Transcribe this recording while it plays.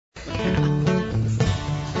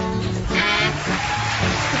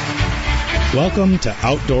Welcome to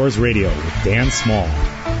Outdoors Radio with Dan Small,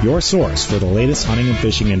 your source for the latest hunting and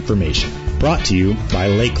fishing information. Brought to you by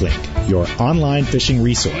LakeLink, your online fishing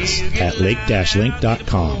resource at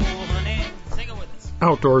lake-link.com.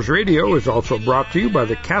 Outdoors Radio is also brought to you by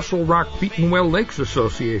the Castle Rock Petenwell Lakes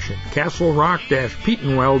Association,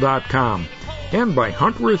 castlerock-petenwell.com, and by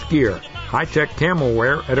Huntworth Gear, high-tech camel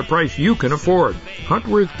wear at a price you can afford,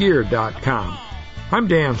 huntworthgear.com. I'm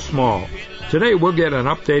Dan Small. Today we'll get an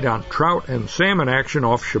update on trout and salmon action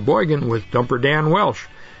off Sheboygan with Dumper Dan Welsh.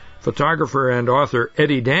 Photographer and author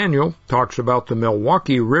Eddie Daniel talks about the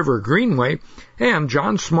Milwaukee River Greenway, and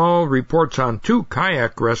John Small reports on 2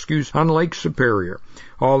 kayak rescues on Lake Superior.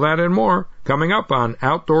 All that and more coming up on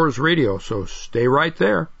Outdoors Radio, so stay right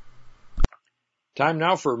there. Time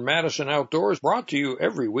now for Madison Outdoors, brought to you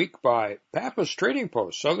every week by Pappas Trading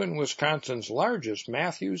Post, southern Wisconsin's largest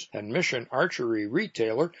Matthews and Mission archery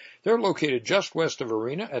retailer. They're located just west of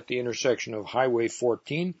Arena at the intersection of Highway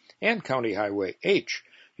 14 and County Highway H.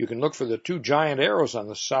 You can look for the 2 giant arrows on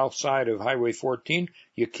the south side of Highway 14.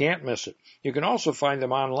 You can't miss it. You can also find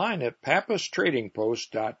them online at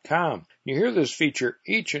pappastradingpost.com. You hear this feature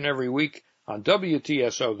each and every week on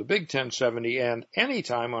WTSO, the Big 1070, and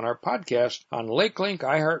anytime on our podcast on LakeLink,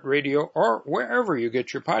 iHeartRadio, or wherever you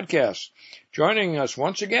get your podcasts. Joining us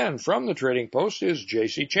once again from the Trading Post is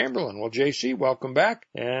J.C. Chamberlain. Well, J.C., welcome back,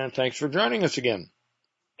 and thanks for joining us again.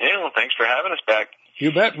 Yeah, well, thanks for having us back.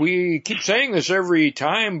 You bet. We keep saying this every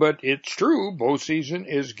time, but it's true. Bow season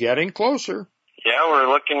is getting closer. Yeah, we're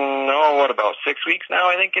looking, about 6 weeks now,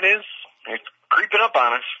 I think it is. It's creeping up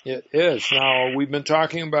on us. It is. Now, we've been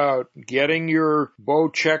talking about getting your bow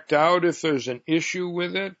checked out if there's an issue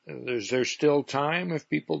with it. Is there still time if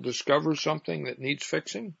people discover something that needs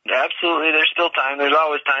fixing? Absolutely, there's still time. There's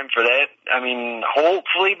always time for that. I mean,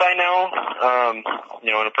 hopefully by now,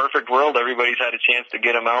 in a perfect world, everybody's had a chance to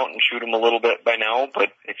get them out and shoot them a little bit by now.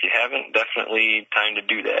 But if you haven't, definitely time to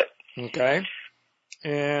do that. Okay.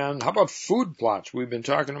 And how about food plots? We've been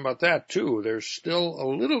talking about that, too. There's still a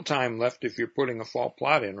little time left if you're putting a fall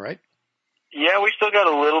plot in, right? Yeah, we still got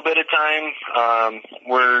a little bit of time.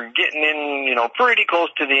 We're getting in, pretty close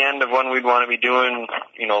to the end of when we'd want to be doing,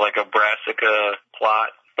 like a brassica plot.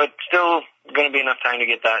 But still going to be enough time to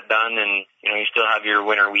get that done. And, you still have your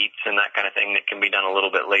winter wheats and that kind of thing that can be done a little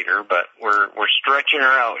bit later. But we're stretching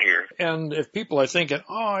her out here. And if people are thinking,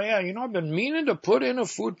 I've been meaning to put in a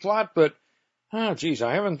food plot, but I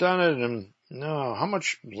haven't done it, and no, how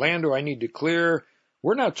much land do I need to clear?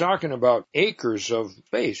 We're not talking about acres of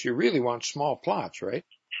space. You really want small plots, right?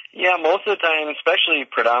 Yeah, most of the time, especially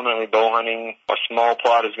predominantly bow hunting, a small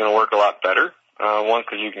plot is going to work a lot better. One,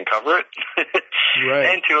 because you can cover it. Right.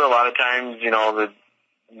 And two, a lot of times, the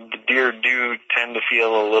deer do tend to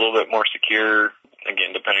feel a little bit more secure,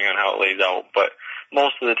 again, depending on how it lays out. But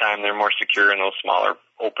most of the time, they're more secure in those smaller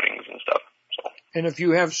openings and stuff. And if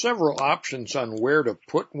you have several options on where to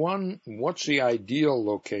put one, what's the ideal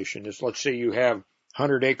location? Let's say you have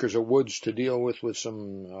 100 acres of woods to deal with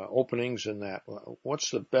some openings in that. What's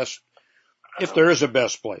the best, if there is a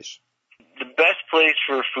best place? The best place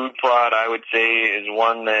for a food plot, I would say, is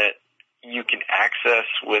one that you can access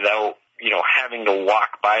without, having to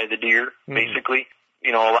walk by the deer, basically.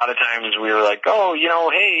 A lot of times we were like,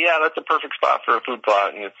 hey, yeah, that's a perfect spot for a food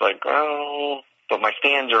plot. And it's like, but my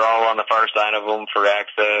stands are all on the far side of them for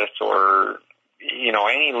access, or,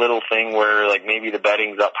 any little thing where, like, maybe the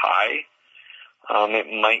bedding's up high. It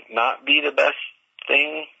might not be the best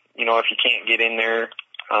thing, if you can't get in there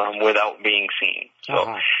without being seen. So,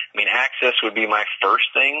 access would be my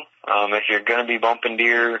first thing. If you're going to be bumping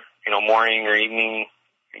deer, morning or evening,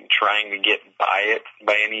 trying to get by it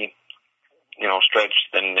by any, stretch,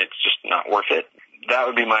 then it's just not worth it. That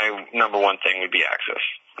would be my number one thing, would be access.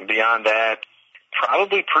 Beyond that,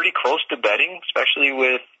 probably pretty close to bedding, especially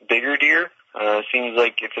with bigger deer. Seems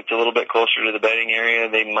like if it's a little bit closer to the bedding area,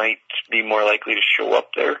 they might be more likely to show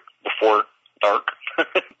up there before dark.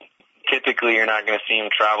 Typically, you're not going to see them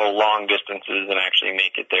travel long distances and actually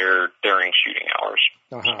make it there during shooting hours.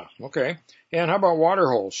 Okay. And how about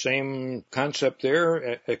water holes? Same concept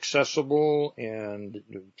there, accessible and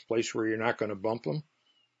a place where you're not going to bump them?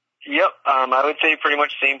 Yep, I would say pretty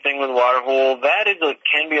much the same thing with water hole. That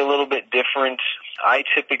can be a little bit different. I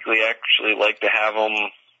typically actually like to have them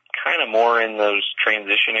kind of more in those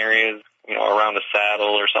transition areas, around a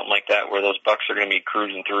saddle or something like that, where those bucks are going to be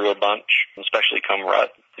cruising through a bunch, especially come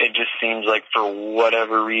rut. It just seems like for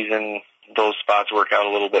whatever reason, those spots work out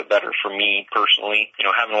a little bit better for me personally.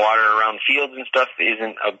 Having water around fields and stuff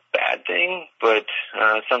isn't a bad thing, but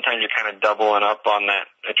sometimes you're kind of doubling up on that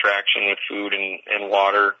attraction with food and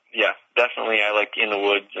water. Yeah, definitely I like in the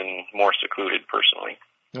woods and more secluded personally.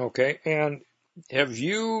 Okay, and have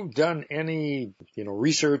you done any,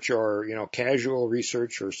 research or, casual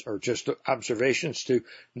research or just observations to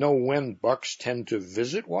know when bucks tend to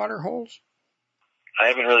visit water holes? I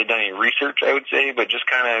haven't really done any research, I would say, but just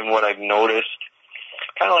kind of what I've noticed,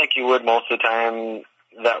 kind of like you would most of the time,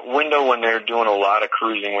 that window when they're doing a lot of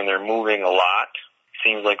cruising, when they're moving a lot,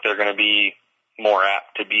 seems like they're going to be more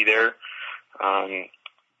apt to be there.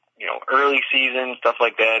 Early season, stuff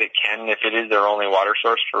like that, it can, if it is their only water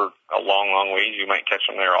source for a long, long ways, you might catch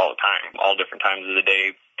them there all the time, all different times of the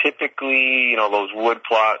day. Typically, those wood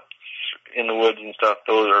plots in the woods and stuff,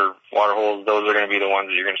 those are water holes, those are going to be the ones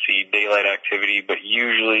that you're going to see daylight activity, but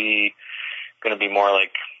usually going to be more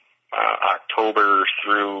like October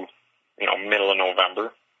through, middle of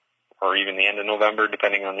November, or even the end of November,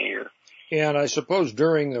 depending on the year. And I suppose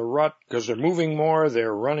during the rut, because they're moving more,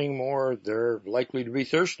 they're running more, they're likely to be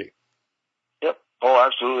thirsty. Yep. Oh,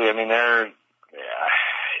 absolutely. I mean,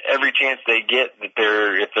 every chance they get that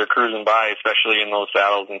if they're cruising by, especially in those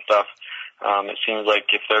saddles and stuff, it seems like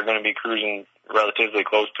if they're going to be cruising relatively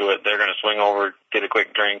close to it, they're going to swing over, get a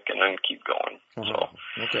quick drink, and then keep going. Uh-huh.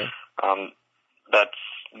 So, okay.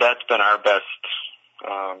 That's been our best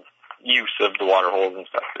use of the water holes and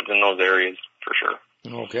stuff, is in those areas for sure.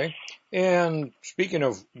 Okay. And speaking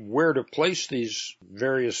of where to place these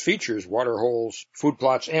various features, water holes, food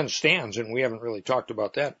plots, and stands, and we haven't really talked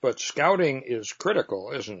about that, but scouting is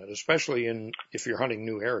critical, isn't it? Especially if you're hunting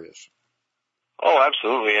new areas. Oh,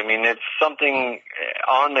 absolutely. I mean, it's something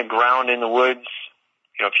on the ground in the woods.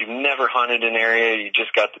 If you've never hunted an area, you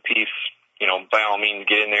just got the piece, by all means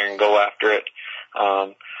get in there and go after it.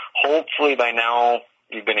 Hopefully by now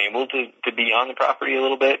you've been able to be on the property a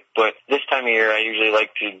little bit, but this time of year I usually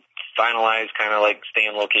like to finalize kind of like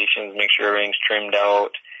stand locations, make sure everything's trimmed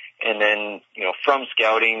out, and then, from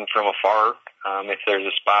scouting from afar, if there's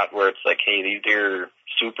a spot where it's like, hey, these deer are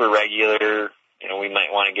super regular, we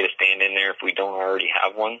might want to get a stand in there if we don't already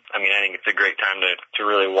have one. I mean, I think it's a great time to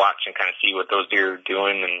really watch and kind of see what those deer are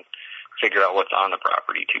doing and figure out what's on the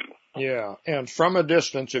property too. Yeah, and from a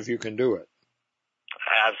distance if you can do it.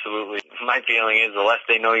 Absolutely. My feeling is the less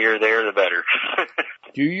they know you're there, the better.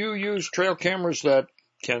 Do you use trail cameras that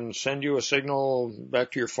can send you a signal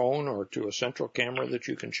back to your phone or to a central camera that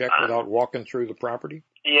you can check without walking through the property?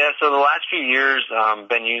 Yeah, so the last few years,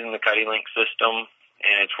 been using the CuddyLink system,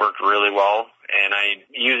 and it's worked really well. And I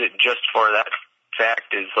use it just for that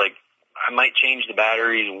fact is like, I might change the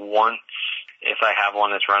batteries once if I have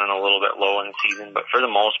one that's running a little bit low in the season, but for the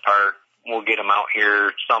most part, we'll get them out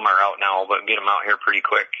here. Some are out now, but get them out here pretty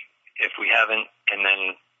quick if we haven't, and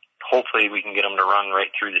then hopefully we can get them to run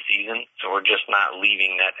right through the season, so we're just not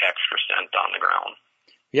leaving that extra scent on the ground.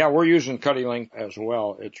 Yeah, we're using CuddyLink as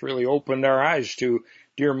well. It's really opened our eyes to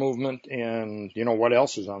deer movement and, what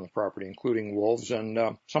else is on the property, including wolves and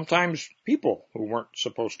sometimes people who weren't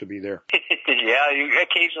supposed to be there. Yeah,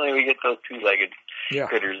 occasionally we get those two-legged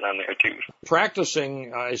critters on there too.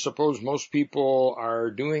 Practicing, I suppose most people are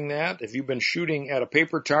doing that. Have you been shooting at a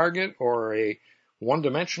paper target or a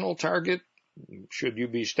one-dimensional target? Should you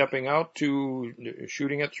be stepping out to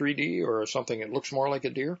shooting at 3D or something that looks more like a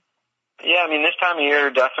deer? Yeah, I mean, this time of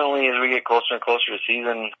year, definitely as we get closer and closer to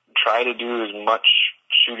season, try to do as much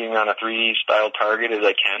shooting on a 3D style target as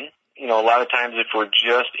I can. A lot of times if we're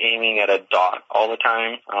just aiming at a dot all the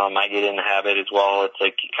time, I get in the habit as well. It's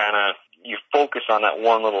like you focus on that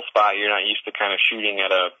one little spot. You're not used to kind of shooting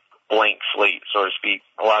at a blank slate, so to speak.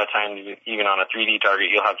 A lot of times, even on a 3D target,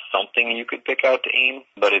 you'll have something you could pick out to aim,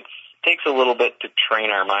 but it takes a little bit to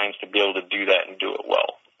train our minds to be able to do that and do it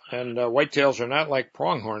well. And whitetails are not like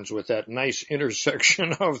pronghorns with that nice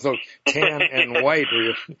intersection of the tan and white where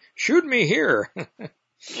you shoot me here.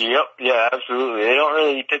 Yep, yeah, absolutely. They don't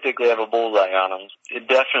really typically have a bullseye on them. It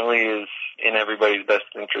definitely is in everybody's best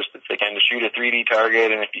interest if they can to shoot a 3D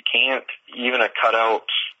target, and if you can't, even a cutout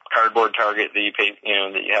cardboard target that you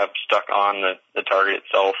have stuck on the target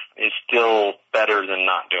itself is still better than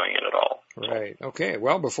not doing it at all. Right. Okay.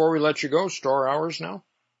 Well, before we let you go, store hours now?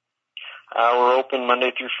 We're open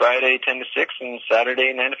Monday through Friday, 10 to 6, and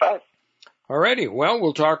Saturday, 9 to 5. Alrighty. Well,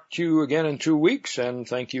 we'll talk to you again in 2 weeks, and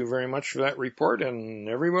thank you very much for that report, and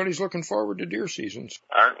everybody's looking forward to deer seasons.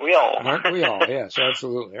 Aren't we all? Aren't we all? Yes,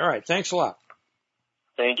 absolutely. All right. Thanks a lot.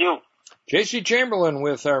 Thank you. J.C. Chamberlain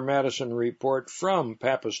with our Madison report from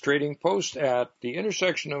Pappas Trading Post at the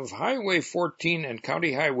intersection of Highway 14 and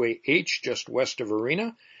County Highway H just west of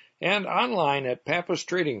Arena, and online at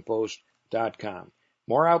pappastradingpost.com. pappas.com.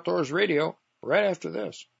 More Outdoors Radio right after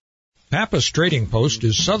this. Pappas Trading Post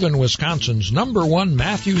is southern Wisconsin's #1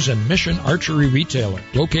 Matthews and Mission archery retailer.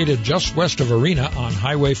 Located just west of Arena on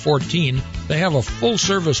Highway 14, they have a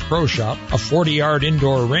full-service pro shop, a 40-yard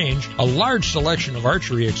indoor range, a large selection of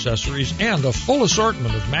archery accessories, and a full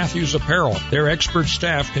assortment of Matthews apparel. Their expert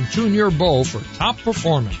staff can tune your bow for top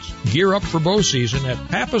performance. Gear up for bow season at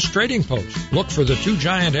Pappas Trading Post. Look for the 2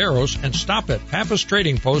 giant arrows and stop at Pappas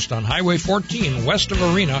Trading Post on Highway 14 west of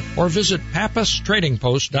Arena or visit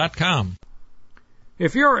pappastradingpost.com.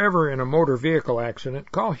 If you're ever in a motor vehicle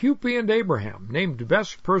accident, call Hupy and Abraham, named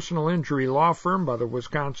best personal injury law firm by the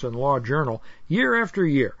Wisconsin Law Journal year after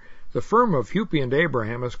year. The firm of Hupy and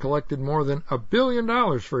Abraham has collected more than $1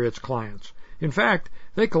 billion for its clients. In fact,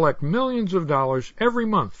 they collect millions of dollars every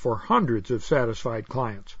month for hundreds of satisfied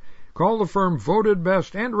clients. Call the firm voted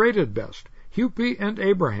best and rated best, Hupy and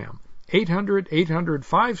Abraham,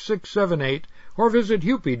 800-800-5678, or visit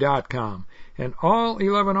Hupy.com. And all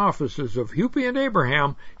 11 offices of Hupy and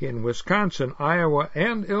Abraham in Wisconsin, Iowa,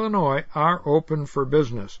 and Illinois are open for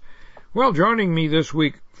business. Well, joining me this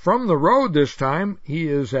week from the road this time, he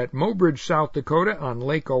is at Mobridge, South Dakota on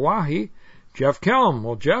Lake Oahe, Jeff Kellam.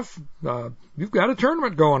 Well, Jeff, you've got a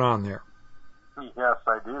tournament going on there. Yes,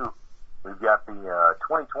 I do. We've got the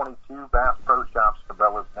 2022 Bass Pro Shops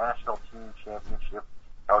Cabela's National Team Championship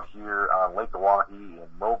out here on Lake Oahe in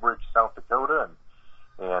Mobridge, South Dakota,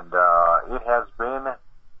 and it has been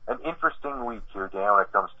an interesting week here, Dan, when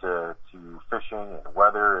it comes to fishing and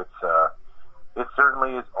weather. It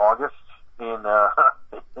certainly is August in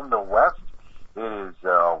the west. It is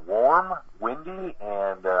warm, windy,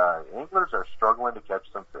 and anglers are struggling to catch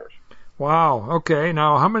some fish. Wow. Okay.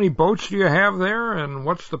 Now, how many boats do you have there, and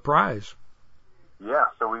what's the prize? Yeah,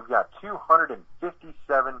 so we've got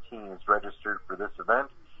 257 teams registered for this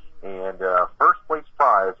event, and first place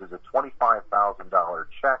prize is a $25,000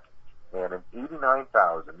 check and an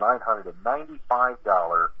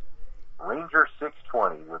 $89,995 Ranger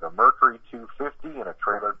 620 with a Mercury 250 and a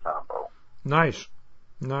trailer combo. Nice.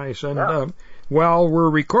 And while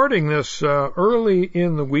we're recording this early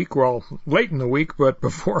in the week, well, late in the week, but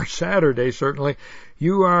before Saturday, certainly,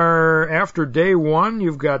 you are, after day one,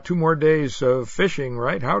 you've got 2 more days of fishing,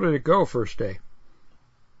 right? How did it go first day?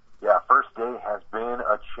 Yeah, first day has been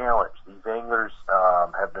a challenge. These anglers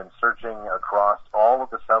have been searching across all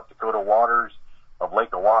of the South Dakota waters of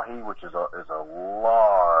Lake Oahe, which is a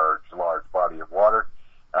large body of water.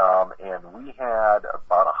 And we had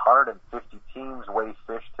about 150 teams weigh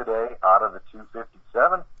fish today out of the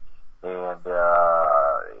 257, and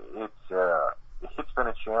it's been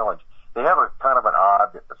a challenge. They have a kind of an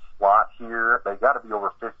odd slot here. They got to be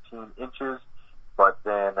over 15 inches, but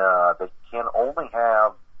then they can only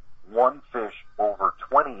have one fish over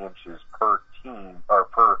 20 inches per team or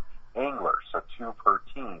per angler, so 2 per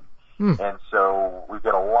team. And so we've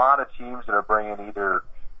got a lot of teams that are bringing either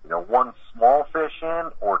 1 small fish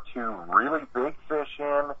in or 2 really big fish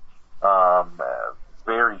in.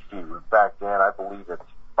 Very few. In fact, Dan, I believe it's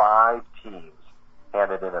 5 teams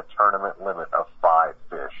handed in a tournament limit of 5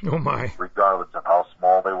 fish. Oh, my. Regardless of how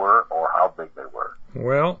small they were or how big they were.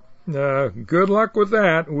 Well, good luck with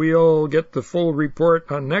that. We'll get the full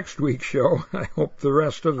report on next week's show. I hope the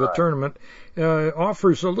rest of the tournament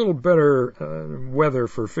offers a little better weather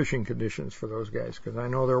for fishing conditions for those guys, because I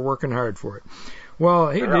know they're working hard for it. Well,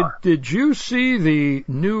 hey, did you see the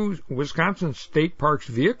new Wisconsin State Parks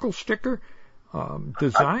vehicle sticker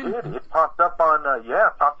design? I did. It popped up on my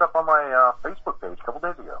Facebook page a couple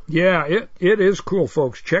days ago. Yeah, it is cool,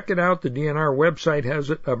 folks. Check it out. The DNR website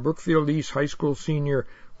has it. Brookfield East High School senior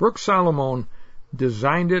Brooke Solomon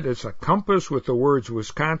designed it. It's a compass with the words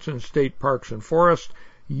Wisconsin State Parks and Forests.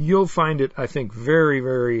 You'll find it, I think, very,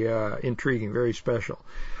 very intriguing, very special.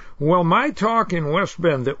 Well, my talk in West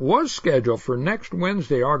Bend that was scheduled for next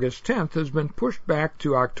Wednesday, August 10th, has been pushed back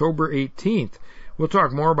to October 18th. We'll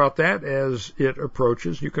talk more about that as it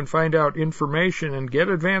approaches. You can find out information and get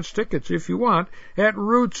advance tickets if you want at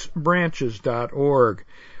rootsbranches.org.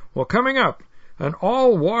 Well, coming up, an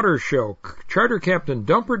all-water show. Charter Captain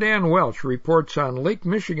Dumper Dan Welch reports on Lake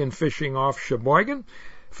Michigan fishing off Sheboygan.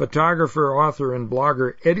 Photographer, author, and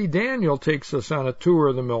blogger Eddie Daniel takes us on a tour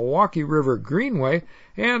of the Milwaukee River Greenway,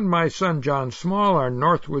 and my son John Small, our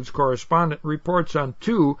Northwoods correspondent, reports on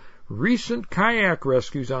 2 recent kayak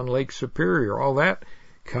rescues on Lake Superior. All that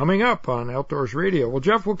coming up on Outdoors Radio. Well,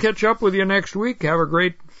 Jeff, we'll catch up with you next week. Have a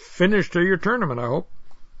great finish to your tournament, I hope.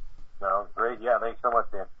 Sounds great. Yeah, thanks so much,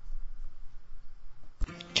 Dan.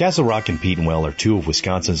 Castle Rock and Petenwell are 2 of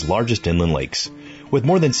Wisconsin's largest inland lakes. With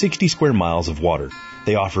more than 60 square miles of water,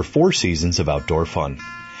 they offer 4 seasons of outdoor fun.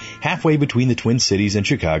 Halfway between the Twin Cities and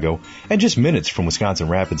Chicago, and just minutes from Wisconsin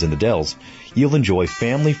Rapids and the Dells, you'll enjoy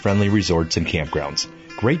family-friendly resorts and campgrounds,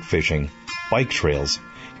 great fishing, bike trails,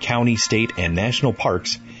 county, state, and national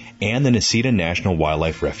parks, and the Necedah National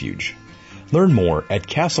Wildlife Refuge. Learn more at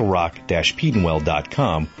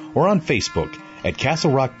castlerock-petenwell.com or on Facebook at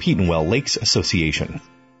Castle Rock Petenwell Lakes Association.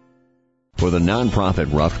 For the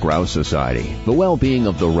nonprofit Ruffed Grouse Society, the well-being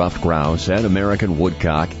of the ruffed grouse and American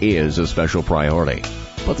woodcock is a special priority.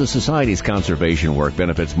 But the Society's conservation work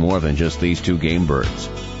benefits more than just these two game birds.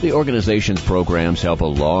 The organization's programs help a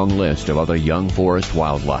long list of other young forest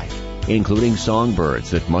wildlife, including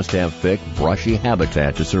songbirds that must have thick, brushy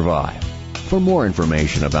habitat to survive. For more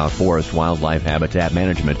information about forest wildlife habitat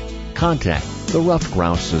management, contact the Ruffed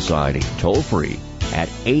Grouse Society toll-free at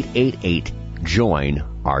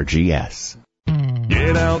 888-JOIN-RGS.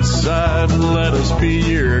 Get outside and let us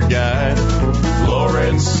be your guide.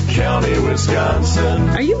 Lawrence County, Wisconsin.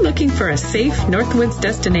 Are you looking for a safe Northwoods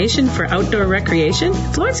destination for outdoor recreation?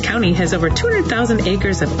 Florence County has over 200,000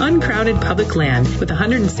 acres of uncrowded public land with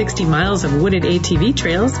 160 miles of wooded ATV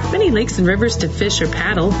trails, many lakes and rivers to fish or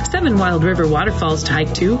paddle, 7 wild river waterfalls to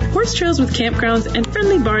hike to, horse trails with campgrounds, and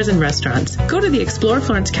friendly bars and restaurants. Go to the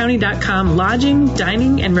ExploreFlorenceCounty.com lodging,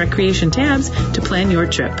 dining, and recreation tabs to plan your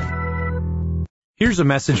trip. Here's a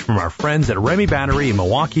message from our friends at Remy Battery in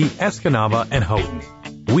Milwaukee, Escanaba, and Houghton.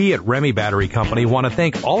 We at Remy Battery Company want to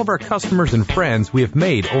thank all of our customers and friends we have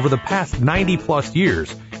made over the past 90-plus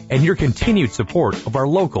years and your continued support of our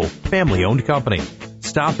local, family-owned company.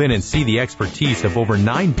 Stop in and see the expertise of over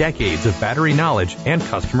 9 decades of battery knowledge and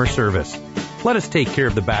customer service. Let us take care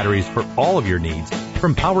of the batteries for all of your needs,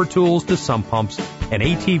 from power tools to sump pumps and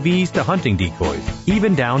ATVs to hunting decoys,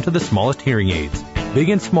 even down to the smallest hearing aids. Big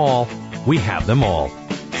and small, we have them all.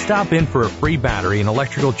 Stop in for a free battery and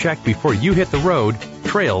electrical check before you hit the road,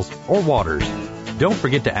 trails, or waters. Don't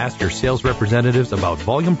forget to ask your sales representatives about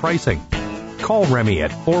volume pricing. Call Remy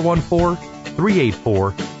at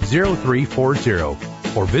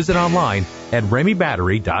 414-384-0340 or visit online at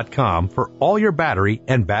RemyBattery.com for all your battery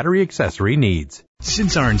and battery accessory needs.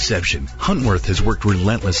 Since our inception, Huntworth has worked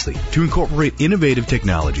relentlessly to incorporate innovative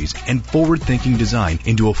technologies and forward-thinking design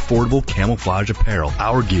into affordable camouflage apparel.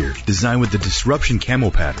 Our gear, designed with the Disruption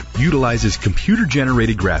Camo pattern, utilizes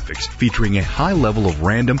computer-generated graphics featuring a high level of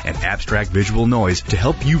random and abstract visual noise to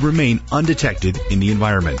help you remain undetected in the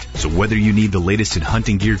environment. So whether you need the latest in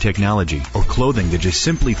hunting gear technology or clothing that just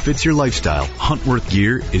simply fits your lifestyle, Huntworth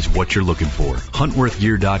gear is what you're looking for.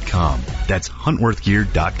 HuntworthGear.com. That's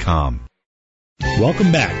HuntworthGear.com.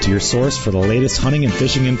 Welcome back to your source for the latest hunting and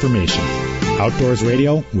fishing information. Outdoors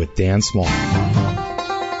Radio with Dan Small.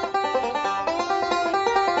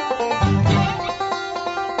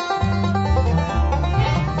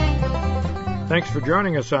 Thanks for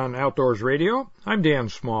joining us on Outdoors Radio. I'm Dan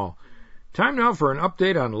Small. Time now for an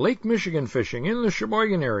update on Lake Michigan fishing in the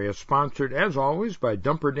Sheboygan area, sponsored as always by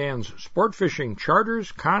Dumper Dan's Sport Fishing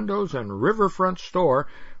Charters, Condos, and Riverfront Store,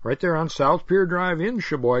 right there on South Pier Drive in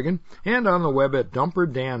Sheboygan, and on the web at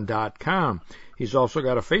dumperdan.com. He's also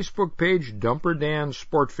got a Facebook page, Dumper Dan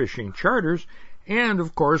Sport Fishing Charters, and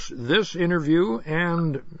of course this interview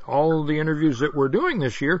and all the interviews that we're doing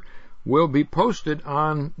this year will be posted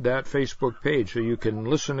on that Facebook page, so you can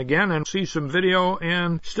listen again and see some video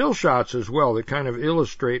and still shots as well that kind of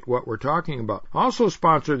illustrate what we're talking about. Also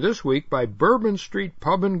sponsored this week by Bourbon Street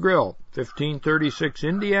Pub and Grill, 1536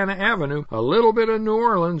 Indiana Avenue, a little bit of New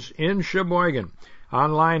Orleans in Sheboygan.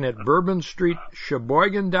 Online at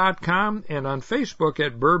bourbonstreetsheboygan.com and on Facebook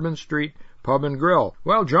at Bourbon Street Pub and Grill.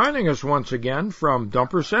 Well, joining us once again from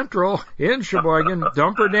Dumper Central in Sheboygan,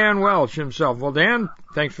 Dumper Dan Welch himself. Well, Dan,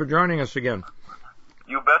 thanks for joining us again.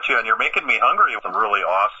 You betcha, and you're making me hungry with some really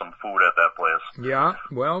awesome food at that place. Yeah,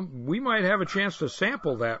 well, we might have a chance to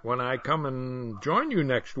sample that when I come and join you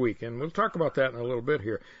next week, and we'll talk about that in a little bit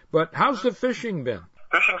here. But how's the fishing been?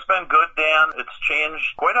 Fishing's been good, Dan. It's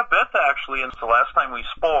changed quite a bit, actually, since the last time we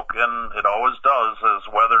spoke, and it always does, as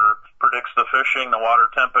weather predicts the fishing, the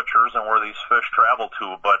water temperatures, and where these fish travel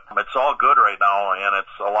to. But it's all good right now, and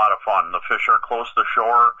it's a lot of fun. The fish are close to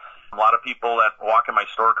shore. A lot of people that walk in my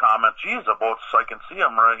store comment, geez, the boats, I can see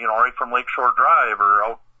them, right from Lakeshore Drive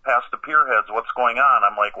or out past the pier heads. What's going on?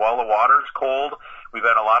 I'm like, well, the water's cold. We've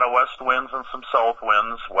had a lot of west winds and some south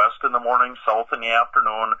winds, west in the morning, south in the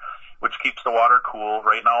afternoon, which keeps the water cool.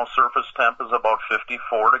 Right now, surface temp is about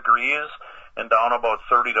 54 degrees, and down about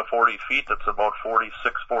 30 to 40 feet, it's about 46,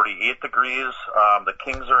 48 degrees. The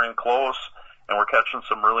kings are in close, and we're catching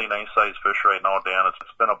some really nice-sized fish right now, Dan.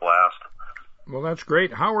 It's been a blast. Well, that's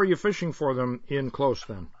great. How are you fishing for them in close,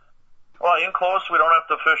 then? Well, in close, we don't have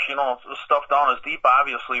to fish, stuff down as deep.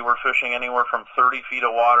 Obviously, we're fishing anywhere from 30 feet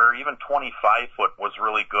of water, even 25 foot was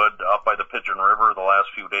really good up by the Pigeon River the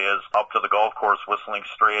last few days, up to the golf course, Whistling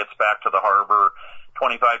Straits, back to the harbor.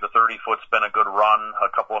 25 to 30 foot's been a good run. A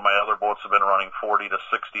couple of my other boats have been running 40 to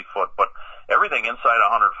 60 foot, but everything inside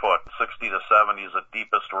 100 foot, 60 to 70 is the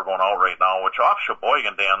deepest we're going out right now, which off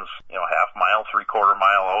Sheboygan Dan's, half mile, 3/4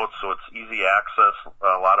 mile out, so it's easy access,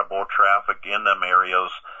 a lot of boat traffic in them areas,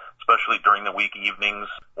 especially during the week evenings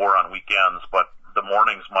or on weekends. But the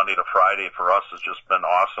mornings, Monday to Friday, for us has just been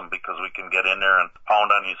awesome because we can get in there and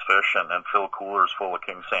pound on these fish and fill coolers full of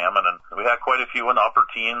king salmon. And we had quite a few in the upper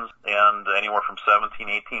teens and anywhere from 17,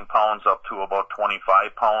 18 pounds up to about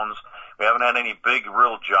 25 pounds. We haven't had any big,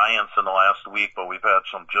 real giants in the last week, but we've had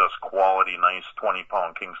some just quality, nice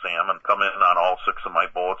 20-pound king salmon come in on all 6 of my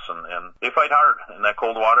boats, and they fight hard. In that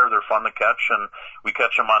cold water, they're fun to catch, and we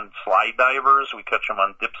catch them on slide divers. We catch them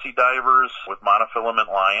on dipsy divers with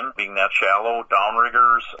monofilament line, being that shallow,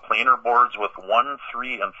 downriggers, planer boards with 1,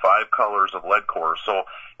 3, and 5 colors of lead core. So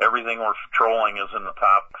everything we're trolling is in the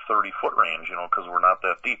top 30-foot range, because we're not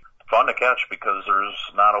that deep. Fun to catch because there's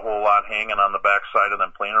not a whole lot hanging on the backside of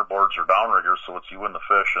them planer boards or downriggers, so it's you and the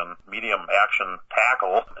fish. And medium action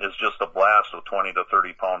tackle is just a blast with 20 to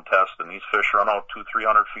 30 pound test, and these fish run out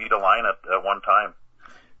 200-300 feet of line at one time.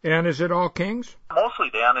 And is it all kings? Mostly,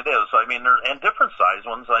 Dan, it is. And different size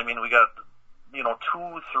ones. We got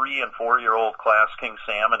 2, 3, and 4-year-old class king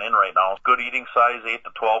salmon in right now. Good eating size, 8 to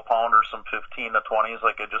 12 pounders, some 15 to 20s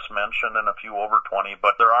like I just mentioned, and a few over 20.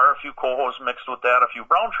 But there are a few cohos mixed with that, a few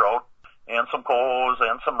brown trout, and some cohos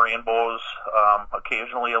and some rainbows,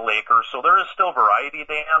 occasionally a laker. So there is still variety,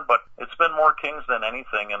 Dan, but it's been more kings than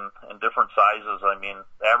anything in different sizes.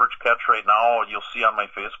 Average catch right now, you'll see on my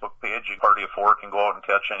Facebook page, a party of 4 can go out and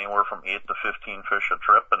catch anywhere from 8 to 15 fish a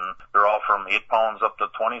trip, and they're all from 8 pounds up to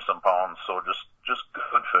 20-some pounds, so just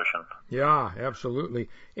good fishing. Yeah, absolutely.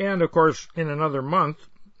 And, of course, in another month,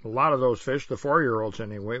 a lot of those fish, the 4-year-olds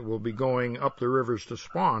anyway, will be going up the rivers to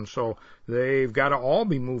spawn, so they've got to all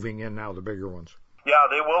be moving in now, the bigger ones. Yeah,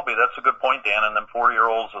 they will be. That's a good point, Dan. And then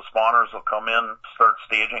 4-year-olds, the spawners will come in, start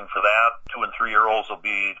staging for that. 2- and 3-year-olds will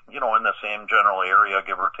be, in the same general area,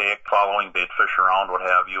 give or take, following bait fish around, what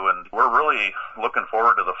have you. And we're really looking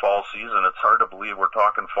forward to the fall season. It's hard to believe we're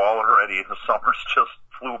talking fall already. The summer's just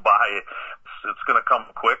flew by. It's going to come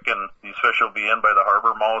quick, and these fish will be in by the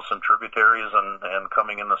harbor mouths and tributaries and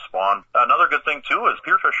coming in the spawn. Another good thing, too, is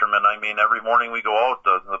pier fishermen. Every morning we go out,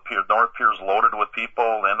 the pier, North Pier's loaded with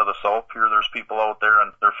people. The end of the South Pier, there's people out there,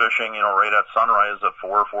 and they're fishing, right at sunrise at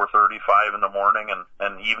 4, 4:35 in the morning,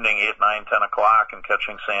 and evening 8, 9, 10 o'clock, and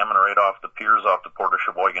catching salmon right off the piers off the Port of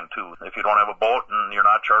Sheboygan, too. If you don't have a boat and you're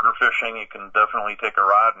not charter fishing, you can definitely take a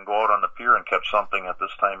rod and go out on the pier and catch something at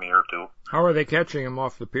this time of year, too. How are they catching them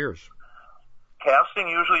off the piers? Casting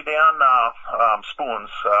usually, Dan, spoons,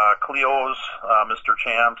 Cleos, Mr.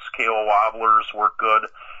 Champs, KO wobblers work good.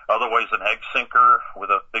 Otherwise, an egg sinker with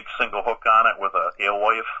a big single hook on it with a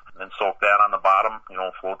alewife, and soak that on the bottom.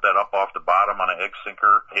 Float that up off the bottom on an egg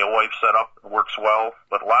sinker. Alewife setup works well,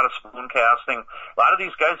 but a lot of spoon casting. A lot of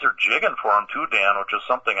these guys are jigging for them too, Dan, which is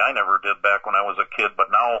something I never did back when I was a kid.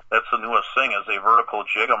 But now that's the newest thing is they vertical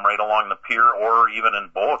jig them right along the pier, or even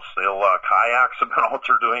in boats. They'll kayaks have been out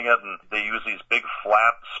there doing it, and they use these big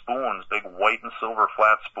flat spoons, big white and silver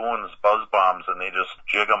flat spoons, buzz bombs, and they just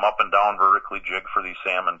jig them up and down, vertically jig for these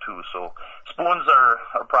salmon too. So spoons are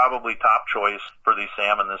probably top choice for these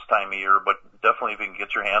salmon this time of year, but definitely if you can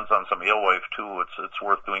get your hands on some alewife too, it's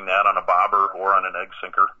worth doing that on a bobber or on an egg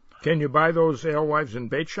sinker. Can you buy those alewives in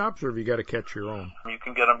bait shops, or have you got to catch your own? You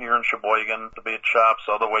can get them here in Sheboygan, the bait shops.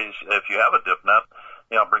 Otherwise, if you have a dip net,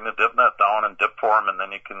 bring the dip net down and dip for them, and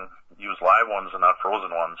then you can use live ones and not frozen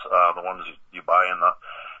ones. The ones you buy in the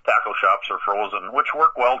tackle shops are frozen, which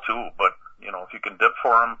work well too, but if you can dip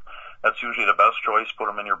for them, that's usually the best choice. Put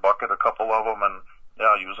them in your bucket, a couple of them, and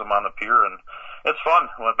use them on the pier. And it's fun.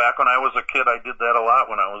 Back when I was a kid, I did that a lot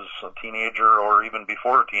when I was a teenager or even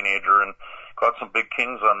before a teenager, and caught some big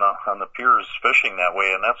kings on the piers fishing that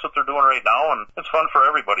way. And that's what they're doing right now. And it's fun for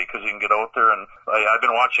everybody because you can get out there. And I've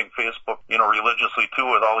been watching Facebook, religiously too,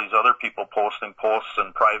 with all these other people posting posts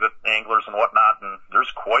and private anglers and whatnot. And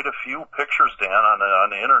there's quite a few pictures, Dan, on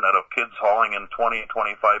the internet of kids hauling in 20,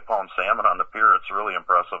 25 pound salmon on the pier. It's really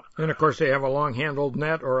impressive. And of course they have a long handled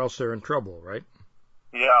net, or else they're in trouble, right?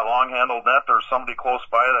 Yeah, long-handled net. There's somebody close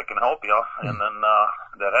by that can help you, and then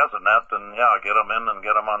that has a net, and get them in and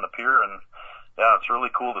get them on the pier, and it's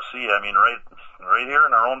really cool to see. Right here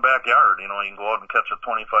in our own backyard, you can go out and catch a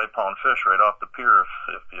 25-pound fish right off the pier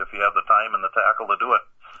if you have the time and the tackle to do it.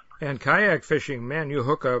 And kayak fishing, man, you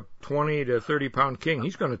hook a 20 to 30 pound king,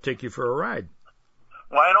 he's going to take you for a ride.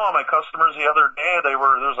 Well, I know my customers the other day,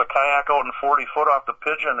 there's a kayak out in 40 foot off the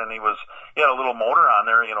Pigeon, and he had a little motor on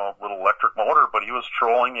there, a little electric motor, but he was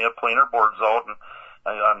trolling, he had planer boards out, and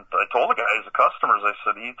I told the guys, the customers, I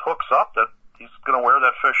said, he hooks up that he's going to wear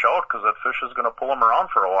that fish out because that fish is going to pull him around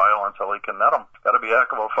for a while until he can net him. Got to be a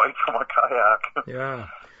heck of a fight from a kayak. Yeah.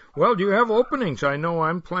 Well, do you have openings? I know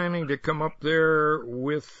I'm planning to come up there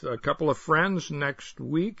with a couple of friends next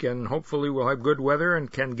week, and hopefully we'll have good weather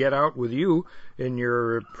and can get out with you in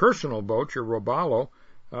your personal boat, your Robalo.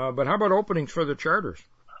 But how about openings for the charters?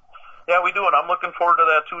 Yeah, we do it. I'm looking forward to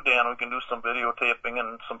that too, Dan. We can do some videotaping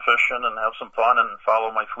and some fishing and have some fun and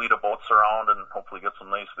follow my fleet of boats around and hopefully get some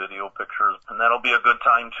nice video pictures. And that'll be a good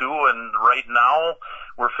time too. And right now,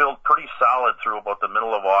 we're filled pretty solid through about the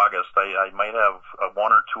middle of August. I might have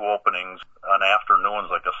one or two openings on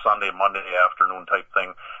afternoons, like a Sunday, Monday afternoon type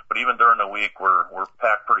thing. But even during the week, we're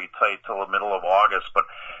packed pretty tight till the middle of August. But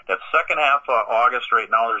that second half of August right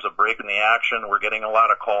now, there's a break in the action. We're getting a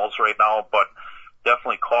lot of calls right now, but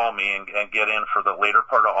definitely call me and get in for the later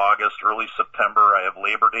part of August, early September. I have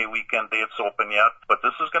Labor Day weekend dates open yet, but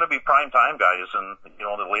this is going to be prime time, guys. And,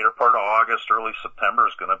 the later part of August, early September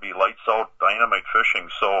is going to be lights out dynamite fishing.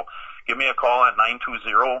 So give me a call at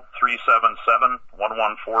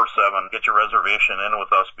 920-377-1147. Get your reservation in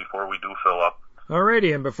with us before we do fill up.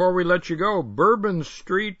 Alrighty, and before we let you go, Bourbon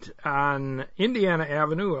Street on Indiana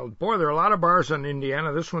Avenue. Boy, there are a lot of bars on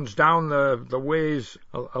Indiana. This one's down the ways,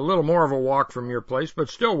 a little more of a walk from your place, but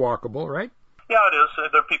still walkable, right? Yeah, it is.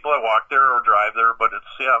 There are people that walk there or drive there, but it's,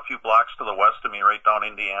 a few blocks to the west of me, right down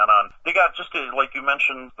Indiana. And they got like you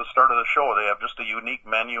mentioned at the start of the show, they have just a unique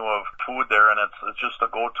menu of food there, and it's just a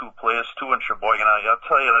go-to place, too, in Sheboygan. I'll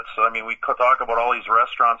tell you, we could talk about all these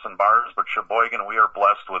restaurants and bars, but Sheboygan, we are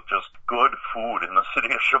blessed with just good food in the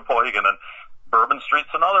city of Sheboygan. And Bourbon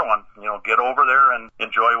Street's another one. Get over there and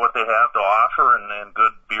enjoy what they have to offer, and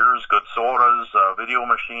good beers, good sodas, video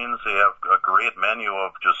machines. They have a great menu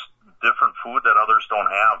of just different food that others don't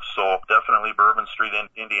have. So definitely Bourbon Street in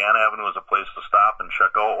Indiana Avenue is a place to stop and check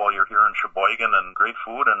out while you're here in Sheboygan, and great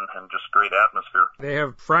food and just great atmosphere. They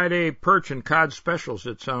have Friday perch and cod specials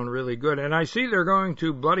that sound really good. And I see they're going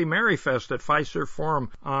to Bloody Mary Fest at Fiserv Forum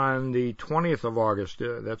on the 20th of August.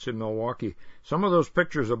 That's in Milwaukee. Some of those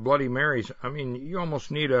pictures of Bloody Marys, you almost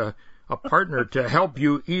need a partner to help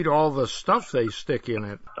you eat all the stuff they stick in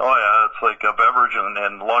it. Oh, yeah, it's like a beverage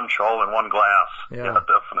and lunch all in one glass. Yeah,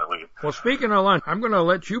 definitely. Well, speaking of lunch, I'm going to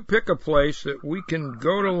let you pick a place that we can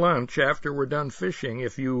go to lunch after we're done fishing,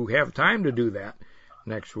 if you have time to do that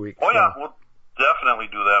next week. Oh, yeah, we'll definitely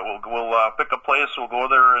do that. We'll pick a place, we'll go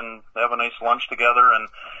there and have a nice lunch together and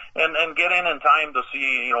get in time to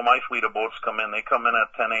see, my fleet of boats come in. They come in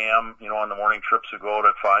at 10 a.m., on the morning trips we go out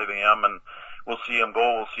at 5 a.m., and we'll see them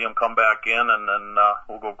go, we'll see them come back in, and then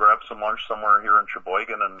we'll go grab some lunch somewhere here in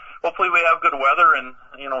Sheboygan, and hopefully we have good weather. And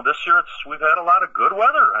this year we've had a lot of good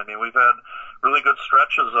weather. We've had really good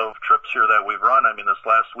stretches of trips here that we've run. This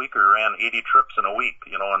last week we ran 80 trips in a week,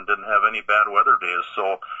 and didn't have any bad weather days,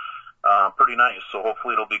 so pretty nice. So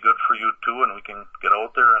hopefully it'll be good for you too, and we can get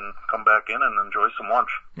out there and come back in and enjoy some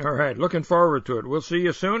lunch. All right, looking forward to it. We'll see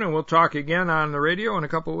you soon, and we'll talk again on the radio in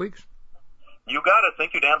a couple of weeks. You got it.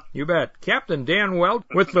 Thank you, Dan. You bet. Captain Dan Weld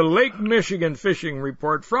with the Lake Michigan Fishing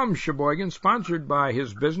Report from Sheboygan, sponsored by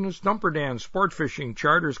his business, Dumper Dan Sport Fishing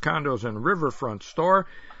Charters, Condos, and Riverfront Store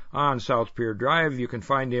on South Pier Drive. You can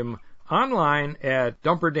find him online at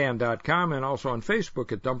dumperdan.com and also on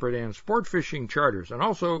Facebook at Dumper Dan Sport Fishing Charters. And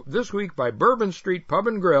also this week by Bourbon Street Pub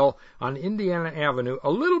and Grill on Indiana Avenue,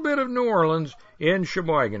 a little bit of New Orleans in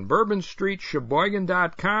Sheboygan. Bourbon Street,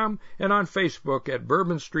 Sheboygan.com, and on Facebook at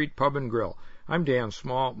Bourbon Street Pub and Grill. I'm Dan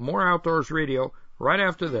Small. More Outdoors Radio right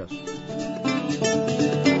after this.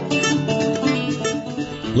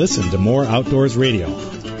 Listen to More Outdoors Radio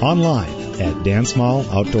online at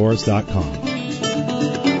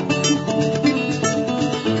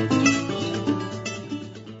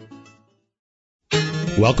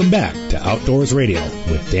dansmalloutdoors.com. Welcome back to Outdoors Radio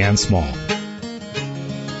with Dan Small.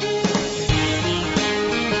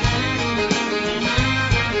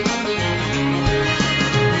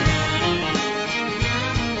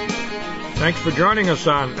 Thanks for joining us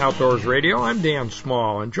on Outdoors Radio. I'm Dan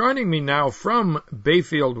Small, and joining me now from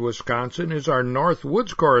Bayfield, Wisconsin, is our North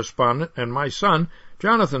Woods correspondent and my son,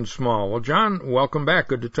 Jonathan Small. Well, John, welcome back.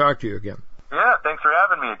 Good to talk to you again. Yeah, thanks for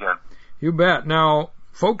having me again. You bet. Now,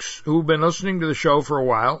 folks who've been listening to the show for a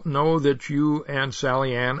while know that you and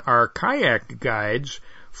Sally Ann are kayak guides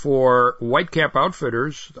for Whitecap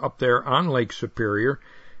Outfitters up there on Lake Superior,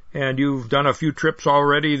 and you've done a few trips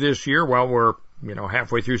already this year. Well, we're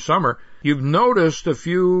halfway through summer. You've noticed a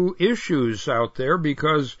few issues out there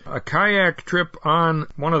because a kayak trip on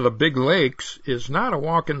one of the big lakes is not a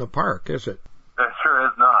walk in the park, is it? It sure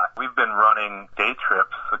is not. We've been running day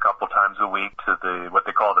trips a couple times a week to what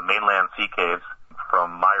they call the mainland sea caves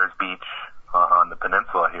from Myers Beach on the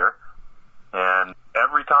peninsula here. And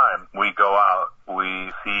every time we go out,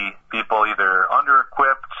 we see people either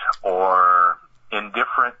under-equipped or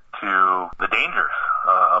indifferent to the dangers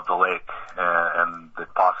of the lake and the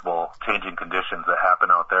possible changing conditions that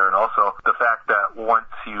happen out there. And also the fact that once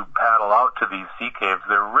you paddle out to these sea caves,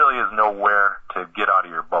 there really is nowhere to get out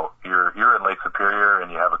of your boat. You're in Lake Superior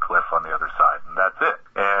and you have a cliff on the other side, and that's it.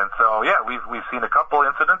 And so, yeah, we've seen a couple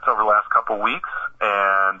incidents over the last couple weeks,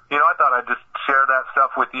 and, I thought I'd just share that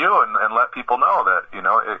stuff with you and let people know that,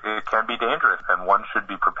 it can be dangerous and one should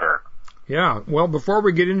be prepared. Yeah. Well, before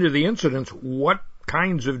we get into the incidents, what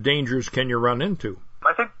kinds of dangers can you run into?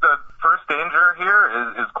 I think the first danger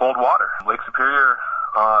here is cold water. Lake Superior,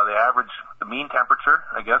 the mean temperature,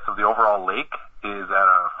 I guess, of the overall lake is at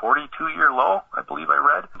a 42-year low, I believe I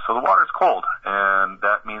read. So the water's cold, and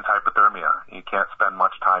that means hypothermia. You can't spend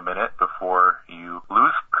much time in it before you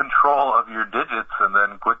lose control of your digits and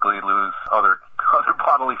then quickly lose other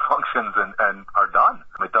bodily functions and are done.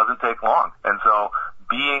 It doesn't take long. And so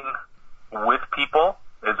being with people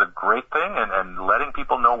is a great thing, and letting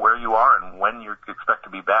people know where you are and when you expect to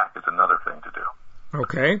be back is another thing to do.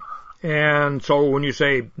 Okay. And so when you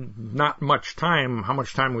say not much time, how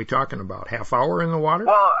much time are we talking about? Half hour in the water?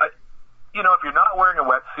 Well, if you're not wearing a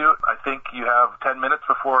wetsuit, I think you have 10 minutes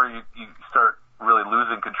before you start really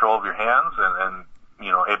losing control of your hands and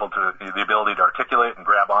the ability to articulate and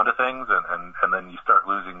grab onto things, and then you start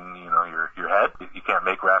losing, your head. You can't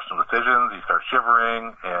make rational decisions. You start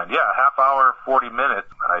shivering, and a half hour, 40 minutes,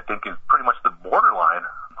 I think is pretty much the borderline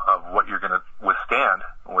of what you're going to withstand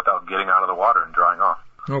without getting out of the water and drying off.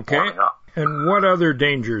 Okay. And what other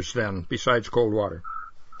dangers then besides cold water?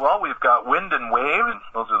 Well, we've got wind and waves.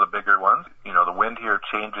 Those are the bigger ones. The wind here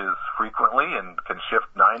changes frequently and can shift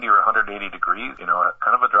 90 or 180 degrees, at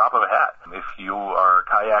kind of a drop of a hat. If you are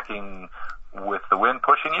kayaking with the wind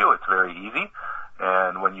pushing you, it's very easy.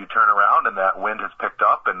 And when you turn around and that wind has picked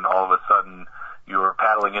up and all of a sudden you're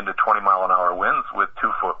paddling into 20-mile-an-hour winds with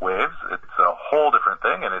 2-foot waves, it's a whole different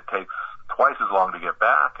thing, and it takes twice as long to get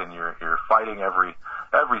back, and you're fighting every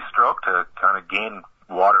stroke to kind of gain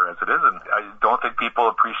water as it is. And I don't think people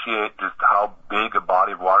appreciate just how big a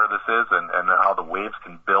body of water this is and how the waves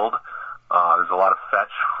can build. There's a lot of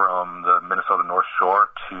fetch from the Minnesota North Shore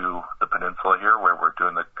to the peninsula here where we're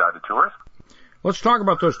doing the guided tours. Let's talk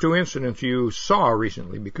about those two incidents you saw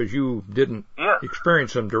recently, because you didn't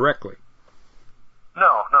experience them directly.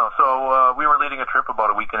 No. So we were leading a trip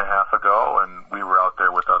about a week and a half ago, and we were out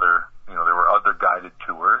there with there were other guided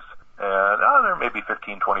tours. And there may be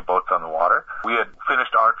 15, 20 boats on the water. We had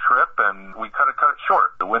finished our trip, and we kind of cut it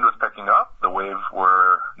short. The wind was picking up. The waves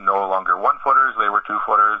were no longer 1-footers. They were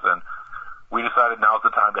 2-footers, and we decided now's the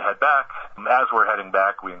time to head back. As we're heading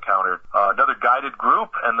back, we encountered another guided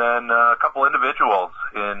group and then a couple individuals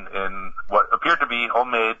in what appeared to be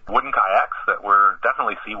homemade wooden kayaks that were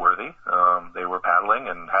definitely seaworthy. They were paddling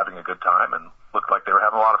and having a good time and looked like they were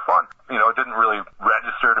having a lot of fun. It didn't really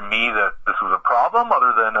register to me that this was a problem,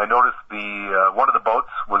 other than I noticed one of the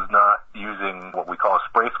boats was not using what we call a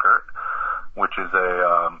spray skirt, which is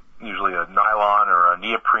usually a nylon or a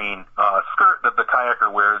neoprene skirt that the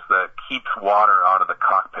kayaker wears that keeps water out of the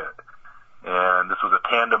cockpit. And this was a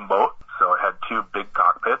tandem boat, so it had 2 big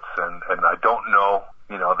cockpits, and I don't know,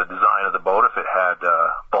 the design of the boat, if it had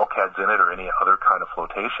bulkheads in it or any other kind of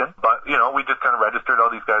flotation. But, we just kind of registered,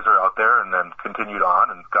 these guys are out there, and then continued on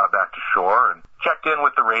and got back to shore and checked in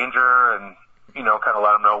with the ranger and, kind of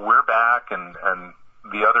let them know we're back, and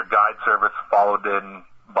the other guide service followed in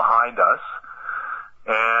behind us.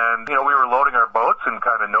 And, we were loading our boats and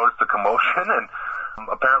kind of noticed the commotion, and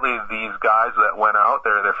apparently these guys that went out,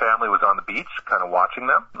 their family was on the beach kind of watching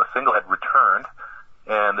them. The single had returned,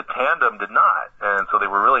 and the tandem did not. And so they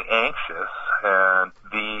were really anxious, and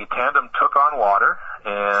the tandem took on water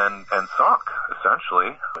and sunk,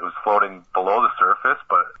 essentially. It was floating below the surface,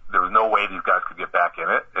 but there was no way these guys could get back in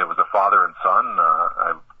it. It was a father and son.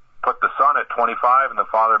 I put the son at 25 and the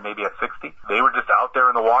father maybe at 60. They were just out there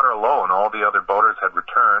in the water alone. All the other boaters had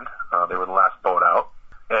returned. They were the last boat out.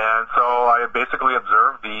 And so I basically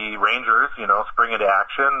observed the rangers, spring into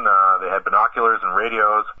action. They had binoculars and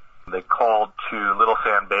radios. They called to Little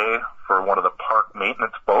Sand Bay for one of the park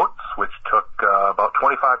maintenance boats, which took about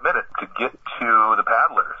 25 minutes to get to the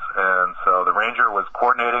paddlers. And so the ranger was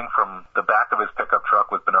coordinating from the back of his pickup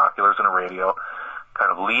truck with binoculars and a radio,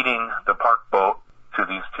 kind of leading the park boat to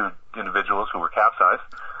these 2 individuals who were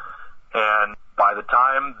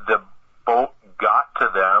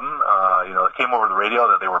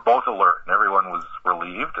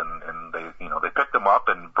him up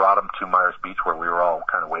and brought him to Myers Beach where we were all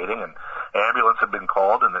kind of waiting, and ambulance had been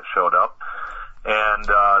called and it showed up. And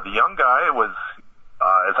the young guy was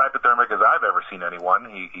as hypothermic as I've ever seen anyone.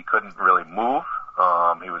 He couldn't really move.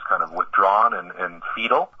 He was kind of withdrawn and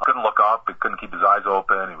fetal. Couldn't look up. He couldn't keep his eyes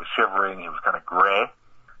open. He was shivering. He was kind of gray.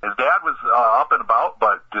 His dad was up and about,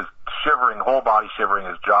 but just shivering, whole body shivering.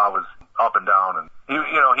 His jaw was up and down, and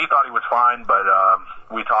he thought he was fine. But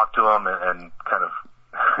we talked to him and kind of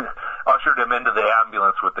ushered him into the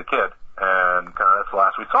ambulance with the kid, and kind of that's the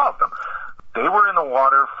last we saw of them. They were in the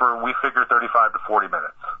water for, we figured, 35 to 40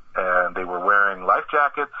 minutes, and they were wearing life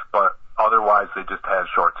jackets, but otherwise they just had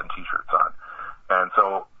shorts and T-shirts on. And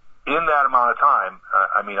so in that amount of time,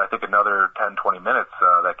 I think another 10, 20 minutes,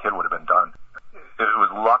 that kid would have been done. It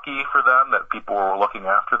was lucky for them that people were looking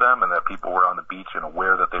after them and that people were on the beach and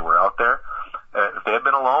aware that they were out there. If they had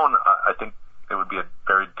been alone, I think it would be a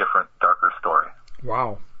very different, darker story.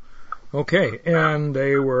 Wow. Okay, and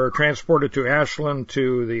they were transported to Ashland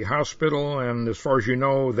to the hospital, and as far as you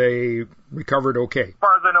know, they recovered okay. As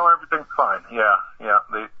far as I know, everything's fine. Yeah.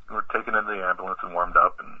 They were taken into the ambulance and warmed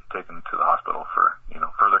up and taken to the hospital for,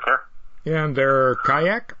 further care. And their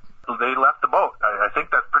kayak? They left the boat. I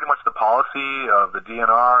think that's pretty much the policy of the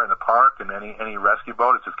DNR and the park and any rescue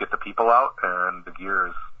boat. It's just get the people out, and the gear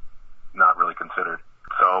is not really considered.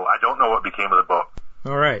 So I don't know what became of the boat.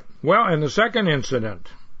 All right. Well, and the second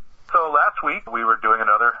incident. So last week we were doing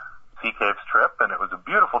another Sea Caves trip, and it was a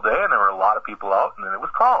beautiful day, and there were a lot of people out, and it was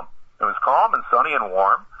calm. It was calm and sunny and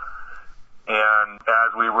warm. And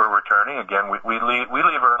as we were returning, again, we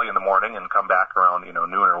leave early in the morning and come back around,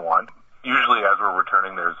 noon or 1. Usually as we're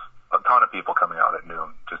returning, there's a ton of people coming out at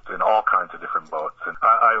noon, just in all kinds of different boats. And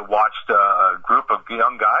I watched a group of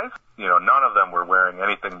young guys. None of them were wearing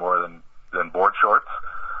anything more than board shorts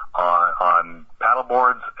on paddle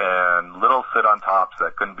boards and little sit-on tops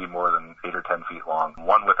that couldn't be more than 8 or 10 feet long.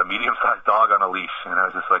 One with a medium-sized dog on a leash, and I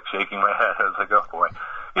was just like shaking my head. I was like, oh boy.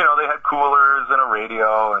 They had coolers and a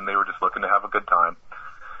radio, and they were just looking to have a good time.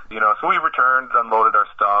 So we returned, unloaded our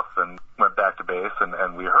stuff, and went back to base,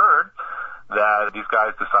 and we heard that these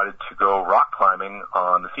guys decided to go rock climbing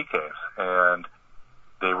on the Sea Caves, and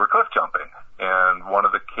they were cliff jumping. And one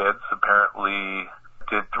of the kids apparently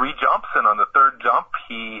did 3 jumps, and on the 3rd jump,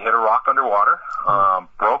 he hit a rock underwater,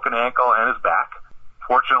 broke an ankle and his back.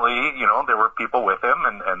 Fortunately, there were people with him,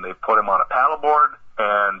 and they put him on a paddleboard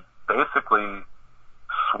and basically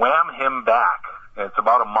swam him back. It's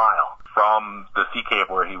about a mile from the Sea Cave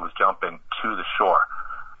where he was jumping to the shore.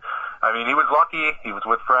 I mean, he was lucky. He was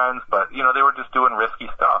with friends, but, they were just doing risky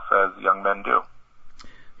stuff, as young men do.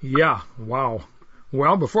 Yeah, wow.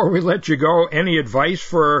 Well, before we let you go, any advice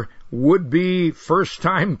for would-be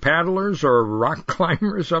first-time paddlers or rock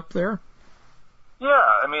climbers up there? Yeah,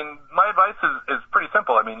 my advice is pretty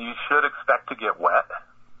simple. You should expect to get wet,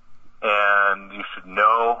 and you should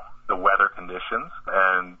know the weather conditions,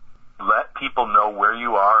 and let people know where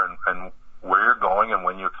you are and where you're going and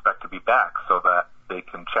when you expect to be back so that they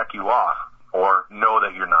can check you off or know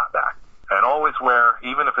that you're not back. And always wear,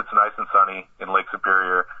 even if it's nice and sunny in Lake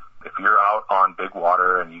Superior, if you're out on big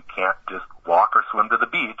water and you can't just walk or swim to the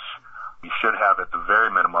beach, you should have at the very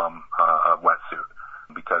minimum a wetsuit,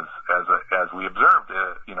 because as we observed,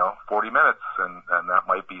 40 minutes and that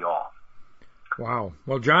might be all. Wow.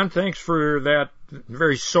 Well, John, thanks for that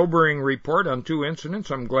very sobering report on 2 incidents.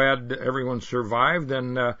 I'm glad everyone survived,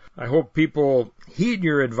 and I hope people heed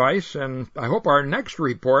your advice, and I hope our next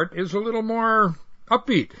report is a little more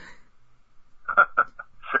upbeat.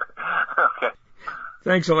 Sure. Okay.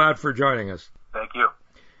 Thanks a lot for joining us. Thank you.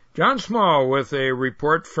 John Small with a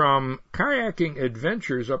report from Kayaking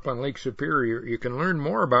Adventures up on Lake Superior. You can learn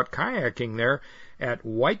more about kayaking there at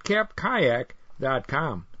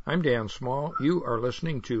whitecapkayak.com. I'm Dan Small. You are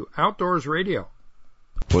listening to Outdoors Radio.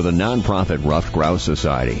 For the nonprofit Ruffed Grouse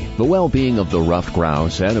Society, the well-being of the ruffed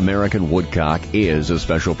grouse and American woodcock is a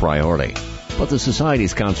special priority. But the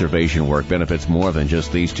Society's conservation work benefits more than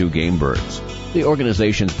just these 2 game birds. The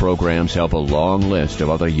organization's programs help a long list of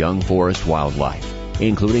other young forest wildlife,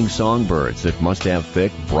 including songbirds that must have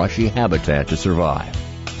thick, brushy habitat to survive.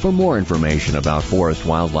 For more information about forest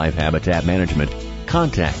wildlife habitat management,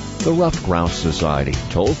 contact the Ruffed Grouse Society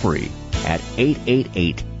toll-free at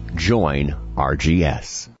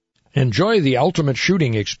 888-JOIN-RGS. Enjoy the ultimate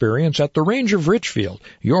shooting experience at the Range of Richfield,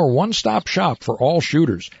 your one-stop shop for all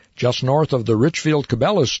shooters. Just north of the Richfield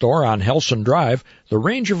Cabela's store on Helson Drive, the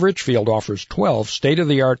Range of Richfield offers 12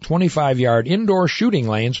 state-of-the-art 25-yard indoor shooting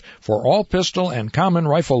lanes for all pistol and common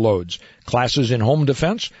rifle loads, classes in home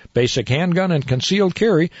defense, basic handgun and concealed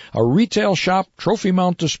carry, a retail shop, trophy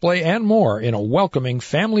mount display, and more in a welcoming,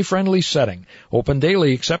 family-friendly setting. Open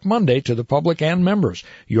daily except Monday to the public and members.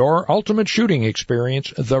 Your ultimate shooting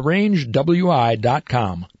experience,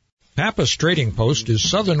 therangewi.com. Pappas Trading Post is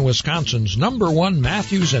southern Wisconsin's #1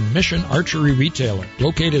 Matthews and Mission archery retailer.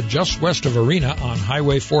 Located just west of Arena on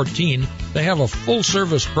Highway 14, they have a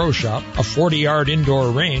full-service pro shop, a 40-yard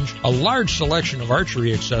indoor range, a large selection of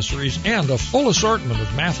archery accessories, and a full assortment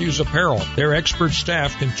of Matthews apparel. Their expert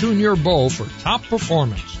staff can tune your bow for top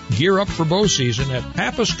performance. Gear up for bow season at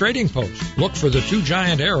Pappas Trading Post. Look for the 2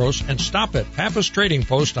 giant arrows and stop at Pappas Trading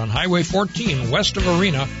Post on Highway 14 west of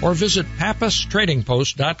Arena or visit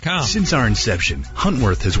pappastradingpost.com. Since our inception,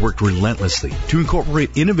 Huntworth has worked relentlessly to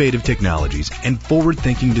incorporate innovative technologies and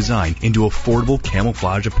forward-thinking design into affordable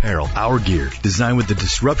camouflage apparel. Our gear, designed with the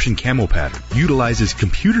Disruption Camo pattern, utilizes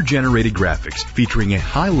computer-generated graphics featuring a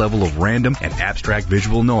high level of random and abstract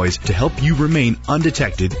visual noise to help you remain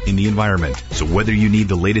undetected in the environment. So whether you need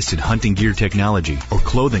the latest in hunting gear technology or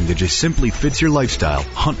clothing that just simply fits your lifestyle,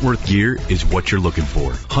 Huntworth Gear is what you're looking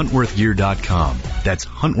for. HuntworthGear.com. That's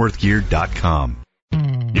HuntworthGear.com.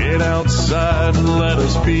 Get outside and let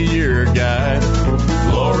us be your guide.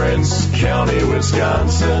 Lawrence County,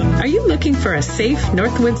 Wisconsin. Are you looking for a safe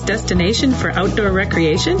Northwoods destination for outdoor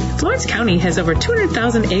recreation? Florence County has over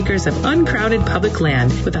 200,000 acres of uncrowded public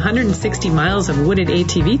land with 160 miles of wooded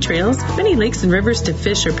ATV trails, many lakes and rivers to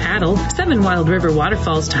fish or paddle, 7 wild river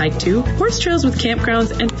waterfalls to hike to, horse trails with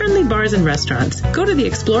campgrounds, and friendly bars and restaurants. Go to the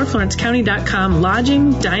ExploreFlorenceCounty.com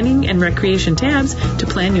lodging, dining, and recreation tabs to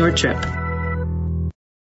plan your trip.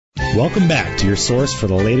 Welcome back to your source for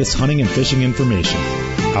the latest hunting and fishing information.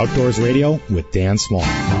 Outdoors Radio with Dan Small.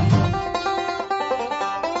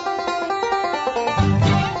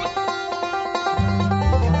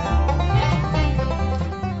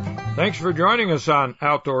 Thanks for joining us on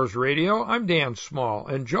Outdoors Radio. I'm Dan Small,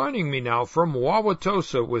 and joining me now from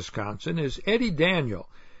Wauwatosa, Wisconsin, is Eddie Daniel.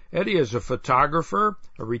 Eddie is a photographer,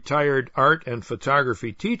 a retired art and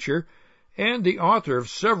photography teacher, and the author of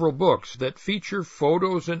several books that feature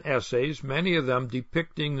photos and essays, many of them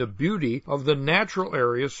depicting the beauty of the natural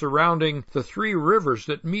areas surrounding the 3 rivers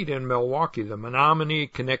that meet in Milwaukee, the Menominee,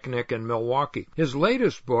 Kinnickinnic, and Milwaukee. His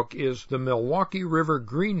latest book is The Milwaukee River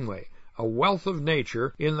Greenway, a wealth of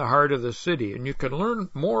nature in the heart of the city. And you can learn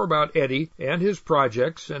more about Eddie and his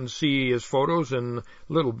projects and see his photos and a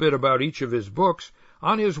little bit about each of his books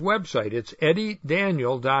on his website. It's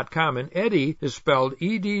EddieDaniel.com, and Eddie is spelled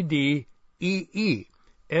EDDEE,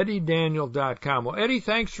 EddieDaniel.com. Well, Eddie,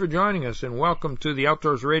 thanks for joining us, and welcome to the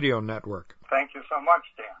Outdoors Radio Network. Thank you so much,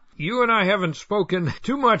 Dan. You and I haven't spoken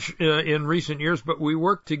too much in recent years, but we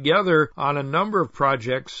worked together on a number of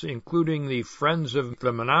projects, including the Friends of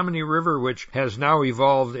the Menominee River, which has now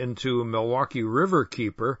evolved into Milwaukee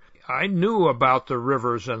Riverkeeper. I knew about the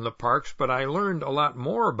rivers and the parks, but I learned a lot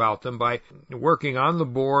more about them by working on the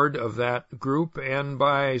board of that group and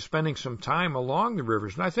by spending some time along the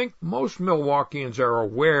rivers. And I think most Milwaukeeans are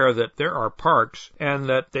aware that there are parks and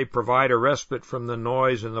that they provide a respite from the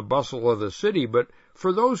noise and the bustle of the city. But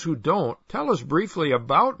for those who don't, tell us briefly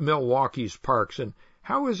about Milwaukee's parks and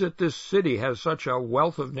how is it this city has such a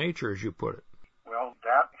wealth of nature, as you put it? Well,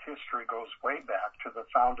 that history goes way back to the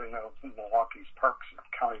founding of Milwaukee's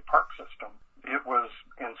County Park System. It was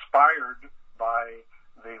inspired by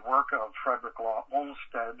the work of Frederick Law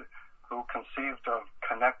Olmsted, who conceived of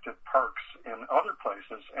connected parks in other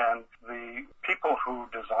places, and the people who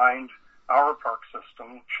designed our park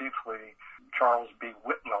system, chiefly Charles B.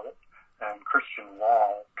 Whitnell and Christian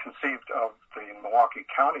Wall, conceived of the Milwaukee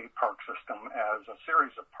County Park System as a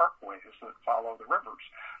series of parkways that follow the rivers.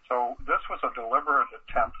 So this was a deliberate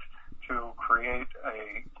attempt to create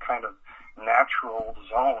a kind of natural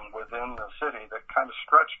zone within the city that kind of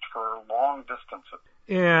stretched for long distances.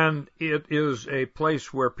 And it is a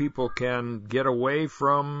place where people can get away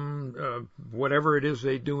from whatever it is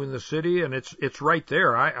they do in the city, and it's right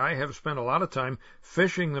there. I have spent a lot of time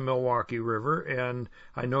fishing the Milwaukee River, and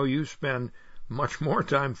I know you spend much more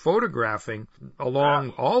time photographing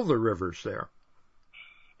along all the rivers there.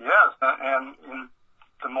 Yes, and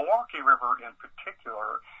the Milwaukee River in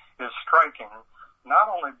particular is striking, not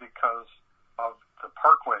only because of the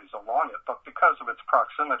parkways along it, but because of its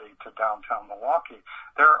proximity to downtown Milwaukee.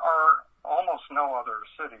 There are almost no other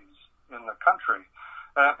cities in the country,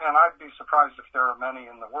 and I'd be surprised if there are many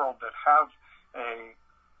in the world that have a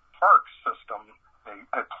park system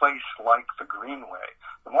a place like the Greenway.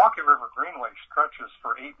 The Milwaukee River Greenway stretches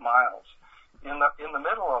for 8 miles in the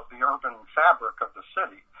middle of the urban fabric of the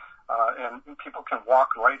city. And people can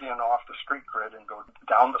walk right in off the street grid and go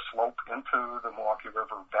down the slope into the Milwaukee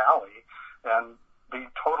River Valley and be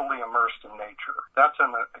totally immersed in nature. That's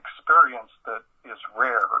an experience that is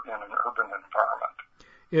rare in an urban environment.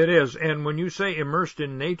 It is, and when you say immersed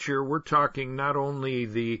in nature, we're talking not only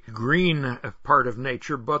the green part of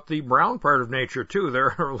nature, but the brown part of nature, too.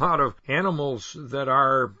 There are a lot of animals that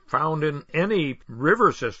are found in any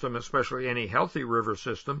river system, especially any healthy river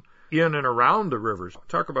system, in and around the rivers.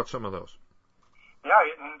 Talk about some of those. Yeah,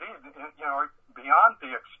 indeed. Beyond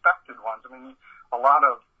the expected ones, I mean, a lot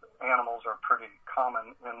of animals are pretty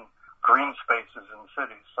common in green spaces in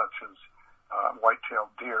cities, such as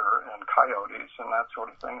white-tailed deer and coyotes and that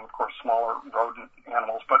sort of thing. Of course, smaller rodent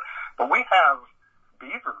animals. But we have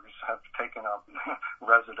beavers have taken up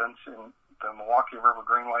residence in the Milwaukee River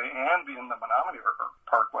Greenway and in the Menominee River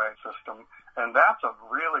Parkway system. And that's a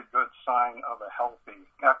really good sign of a healthy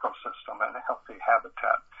ecosystem and a healthy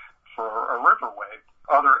habitat for a riverway.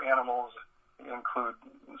 Other animals include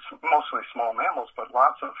mostly small mammals, but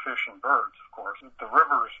lots of fish and birds, of course. The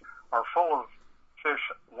rivers are full of fish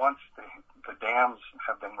once the dams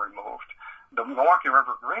have been removed. The Milwaukee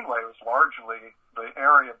River Greenway was largely the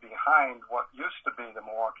area behind what used to be the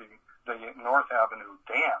North Avenue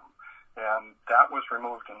Dam, and that was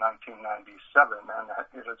removed in 1997, and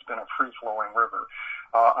it has been a free-flowing river.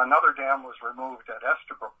 Another dam was removed at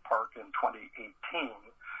Estabrook Park in 2018,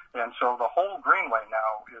 and so the whole Greenway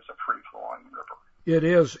now is a free-flowing river. It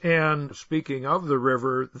is, and speaking of the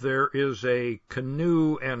river, there is a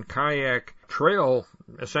canoe and kayak trail.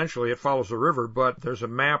 Essentially, it follows the river, but there's a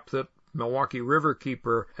map that Milwaukee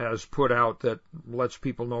Riverkeeper has put out that lets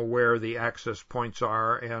people know where the access points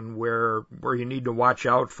are and where you need to watch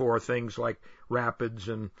out for things like rapids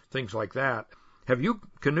and things like that. Have you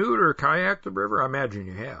canoed or kayaked the river? I imagine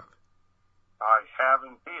you have. I have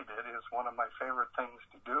indeed. It is one of my favorite things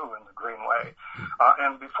to do in the Greenway.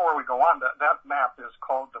 And before we go on, that map is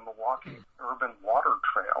called the Milwaukee Urban Water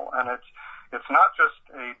Trail, and it's not just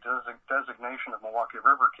a designation of Milwaukee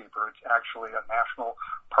Riverkeeper. It's actually a National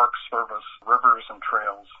Park Service Rivers and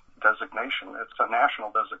Trails designation. It's a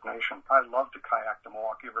national designation. I love to kayak the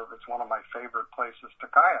Milwaukee River. It's one of my favorite places to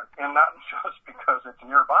kayak, and not just because it's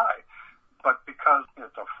nearby, but because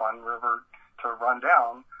it's a fun river to run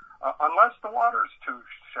down. Unless the water's too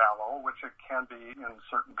shallow, which it can be in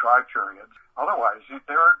certain dry periods. Otherwise,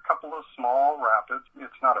 there are a couple of small rapids.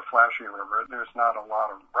 It's not a flashy river. There's not a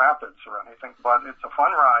lot of rapids or anything, but it's a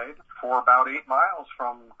fun ride for about 8 miles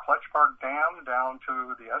from Kletch Park Dam down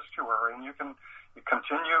to the estuary, and you can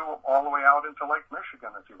continue all the way out into Lake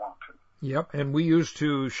Michigan if you want to. Yep, and we used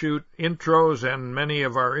to shoot intros and many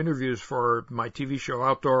of our interviews for my TV show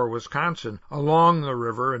Outdoor Wisconsin along the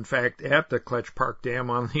river, in fact, at the Kletch Park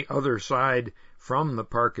Dam on the other side from the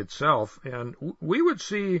park itself. And we would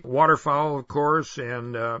see waterfowl, of course,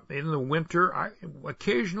 and in the winter,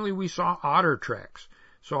 occasionally we saw otter tracks.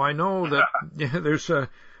 So I know that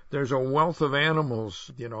there's a wealth of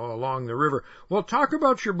animals, along the river. Well, talk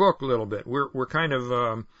about your book a little bit. We're kind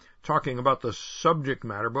of talking about the subject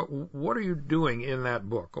matter, but what are you doing in that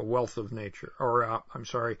book, A Wealth of Nature,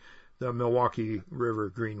 the Milwaukee River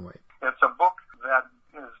Greenway? It's a book that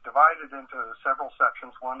is divided into several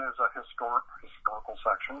sections. One is a historical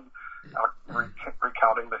section,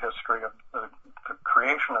 recounting the history of the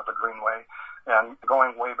creation of the Greenway and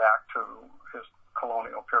going way back to his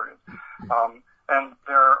colonial period. And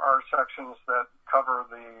there are sections that cover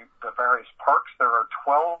the various parks. There are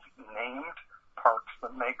 12 named parks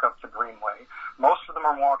that make up the Greenway. Most of them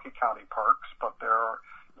are Milwaukee County parks, but there are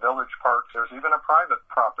village parks. There's even a private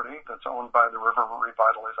property that's owned by the River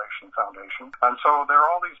Revitalization Foundation. And so there are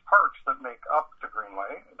all these parks that make up the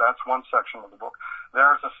Greenway. That's one section of the book.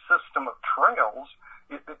 There's a system of trails.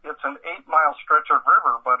 It's an 8-mile stretch of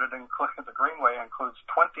river, but the Greenway includes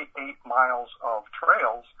 28 miles of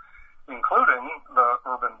trails, including the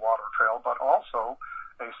Urban Water Trail, but also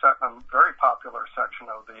a very popular section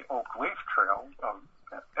of the Oak Leaf Trail,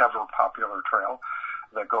 ever popular trail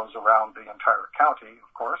that goes around the entire county,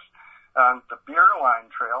 of course, and the Beer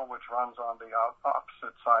Line Trail, which runs on the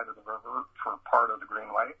opposite side of the river for part of the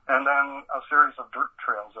Greenway, and then a series of dirt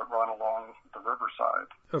trails that run along the riverside.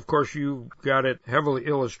 Of course, you got it heavily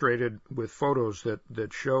illustrated with photos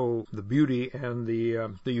that show the beauty and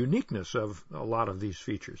the uniqueness of a lot of these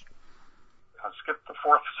features. I skipped the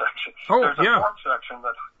fourth section. Oh, There's a fourth section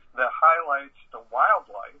that highlights the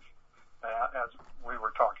wildlife, as we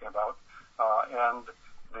were talking about, and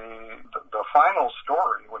the final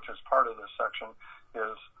story, which is part of this section,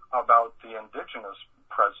 is about the indigenous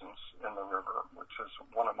presence in the river, which is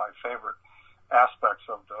one of my favorite aspects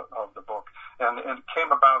of the book. And it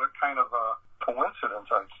came about a kind of a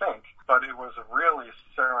coincidence, I think, but it was really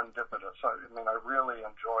serendipitous. I really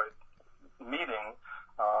enjoyed meeting.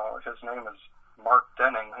 His name is Mark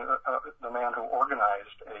Denning, the man who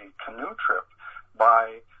organized a canoe trip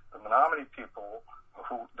by the Menominee people,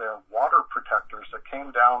 who they're water protectors that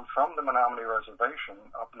came down from the Menominee Reservation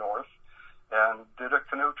up north and did a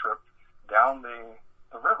canoe trip down the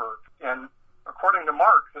river. And according to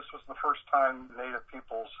Mark, this was the first time Native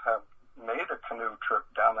peoples have made a canoe trip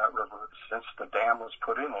down that river since the dam was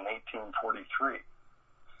put in 1843.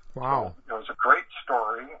 Wow. So it was a great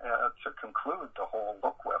story to conclude the whole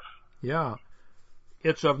book with. Yeah.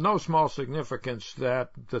 It's of no small significance that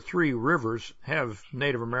the three rivers have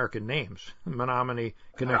Native American names, Menominee,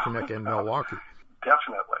 Kinnickinnick, and Milwaukee.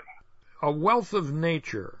 Definitely. A Wealth of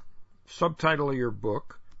Nature, subtitle of your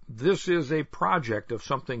book. This is a project of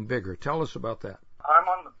something bigger. Tell us about that. I'm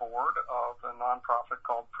on the board of a nonprofit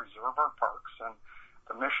called Preserve Our Parks, and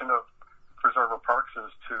the mission of Preserve Our Parks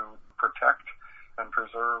is to protect and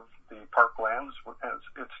preserve the parklands.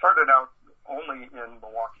 It started out only in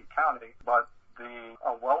Milwaukee County, but the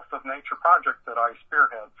Wealth of Nature project that I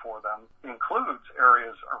spearhead for them includes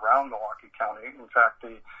areas around Milwaukee County. In fact,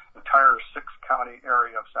 the entire 6-county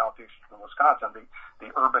area of southeastern Wisconsin,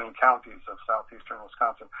 the urban counties of southeastern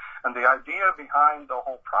Wisconsin. And the idea behind the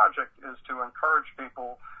whole project is to encourage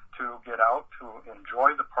people to get out, to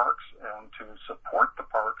enjoy the parks, and to support the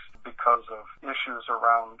parks because of issues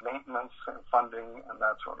around maintenance and funding and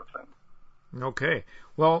that sort of thing. Okay.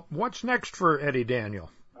 Well, what's next for Eddie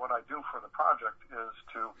Daniel? What I do for the project is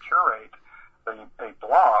to curate a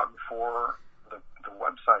blog for the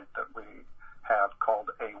website that we have called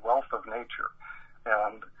A Wealth of Nature.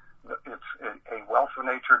 And it's a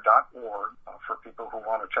wealthofnature.org for people who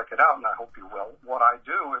want to check it out, and I hope you will. What I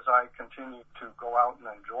do is I continue to go out and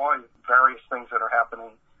enjoy various things that are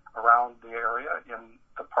happening around the area in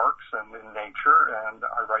the parks and in nature, and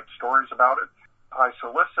I write stories about it. I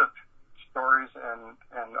solicit stories and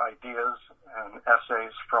ideas and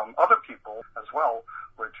essays from other people as well,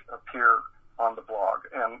 which appear on the blog.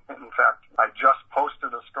 And in fact, I just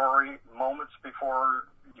posted a story moments before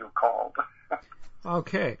you called.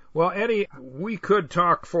 Okay. Well, Eddie, we could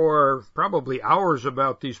talk for probably hours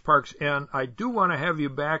about these parks, and I do want to have you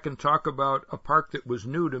back and talk about a park that was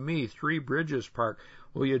new to me, Three Bridges Park.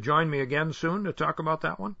 Will you join me again soon to talk about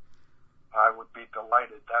that one? I would be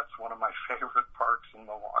delighted. That's one of my favorite parks in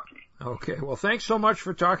Milwaukee. Okay. Well, thanks so much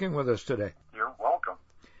for talking with us today. You're welcome.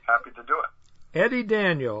 Happy to do it. Eddie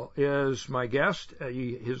Daniel is my guest.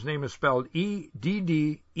 His name is spelled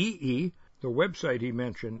E-D-D-E-E. The website he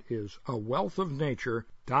mentioned is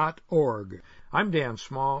awealthofnature.org. I'm Dan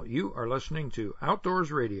Small. You are listening to Outdoors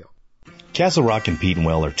Radio. Castle Rock and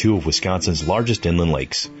Petenwell are two of Wisconsin's largest inland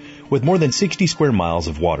lakes. With more than 60 square miles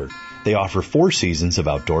of water, they offer 4 seasons of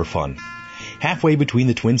outdoor fun. Halfway between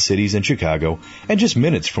the Twin Cities and Chicago, and just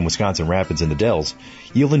minutes from Wisconsin Rapids and the Dells,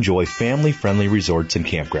 you'll enjoy family-friendly resorts and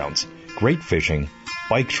campgrounds, great fishing,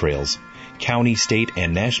 bike trails, county, state,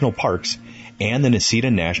 and national parks, and the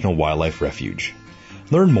Necedah National Wildlife Refuge.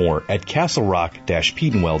 Learn more at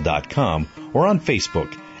castlerock-petenwell.com or on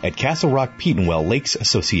Facebook at Castle Rock Petenwell Lakes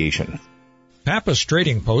Association. Pappas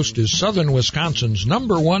Trading Post is southern Wisconsin's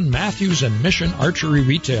 #1 Matthews and Mission archery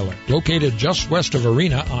retailer. Located just west of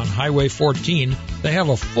Arena on Highway 14, they have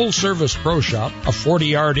a full-service pro shop, a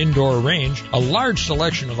 40-yard indoor range, a large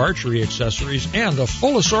selection of archery accessories, and a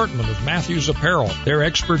full assortment of Matthews apparel. Their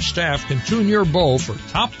expert staff can tune your bow for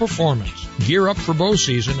top performance. Gear up for bow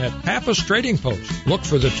season at Pappas Trading Post. Look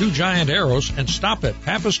for the 2 giant arrows and stop at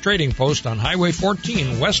Pappas Trading Post on Highway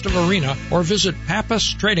 14 west of Arena or visit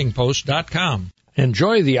pappastradingpost.com.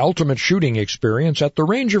 Enjoy the ultimate shooting experience at the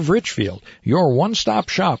Range of Richfield, your one-stop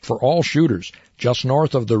shop for all shooters. Just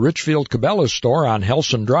north of the Richfield Cabela's store on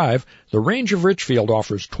Helson Drive, the Range of Richfield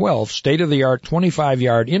offers 12 state-of-the-art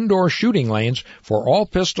 25-yard indoor shooting lanes for all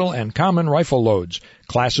pistol and common rifle loads,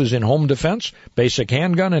 classes in home defense, basic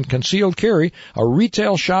handgun and concealed carry, a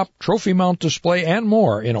retail shop, trophy mount display, and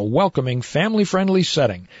more in a welcoming, family-friendly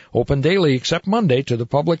setting. Open daily except Monday to the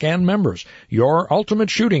public and members. Your ultimate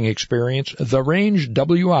shooting experience,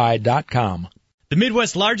 TheRangeWI.com. The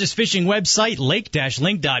Midwest's largest fishing website,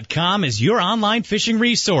 lake-link.com, is your online fishing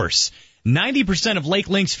resource. 90% of Lake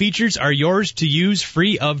Link's features are yours to use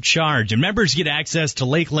free of charge. And members get access to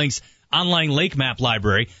Lake Link's online lake map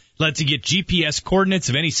library. Lets you get GPS coordinates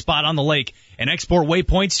of any spot on the lake and export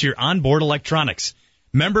waypoints to your onboard electronics.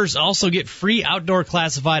 Members also get free outdoor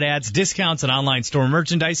classified ads, discounts on online store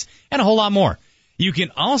merchandise, and a whole lot more. You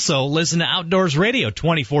can also listen to Outdoors Radio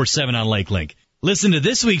 24/7 on LakeLink. Listen to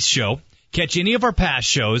this week's show, catch any of our past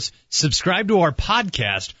shows, subscribe to our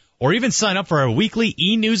podcast, or even sign up for our weekly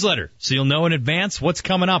e-newsletter so you'll know in advance what's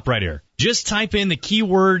coming up right here. Just type in the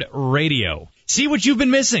keyword radio. See what you've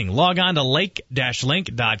been missing. Log on to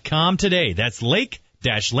lake-link.com today. That's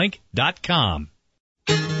lake-link.com.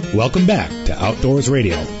 Welcome back to Outdoors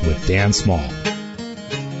Radio with Dan Small.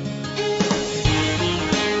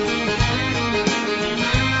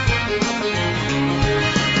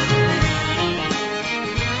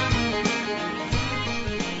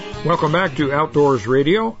 Welcome back to Outdoors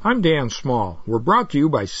Radio. I'm Dan Small. We're brought to you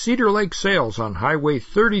by Cedar Lake Sales on Highway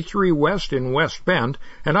 33 West in West Bend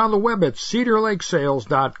and on the web at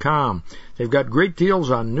cedarlakesales.com. They've got great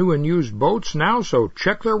deals on new and used boats now, so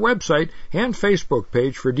check their website and Facebook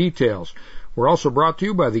page for details. We're also brought to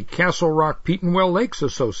you by the Castle Rock Petenwell Lakes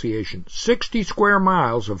Association. 60 square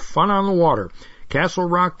miles of fun on the water.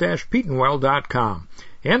 castlerock-petenwell.com.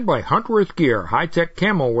 And by Huntworth Gear, high-tech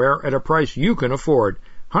camo wear at a price you can afford.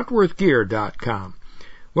 huntworthgear.com.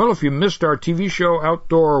 Well, if you missed our TV show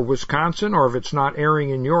Outdoor Wisconsin, or if it's not airing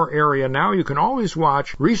in your area now, you can always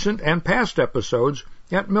watch recent and past episodes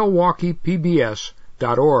at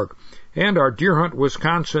milwaukeepbs.org. And our Deer Hunt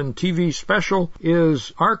Wisconsin TV special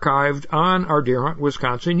is archived on our Deer Hunt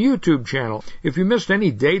Wisconsin YouTube channel. If you missed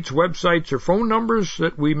any dates, websites, or phone numbers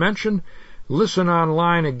that we mentioned, listen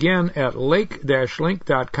online again at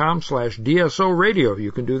lake-link.com/DSO radio.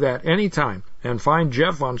 You can do that anytime. And find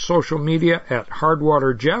Jeff on social media at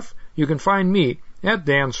Hardwater Jeff. You can find me at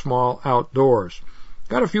Dan Small Outdoors.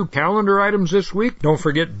 Got a few calendar items this week. Don't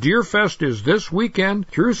forget Deerfest is this weekend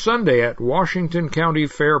through Sunday at Washington County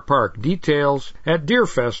Fair Park. Details at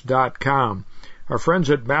deerfest.com. Our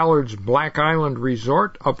friends at Ballard's Black Island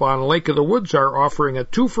Resort up on Lake of the Woods are offering a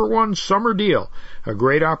 2-for-1 summer deal. A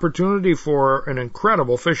great opportunity for an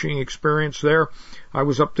incredible fishing experience there. I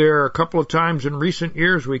was up there a couple of times in recent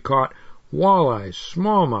years. We caught walleyes,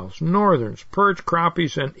 smallmouths, northerns, perch,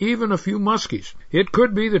 crappies, and even a few muskies. It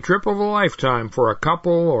could be the trip of a lifetime for a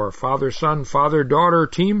couple or father-son, father-daughter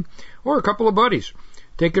team, or a couple of buddies.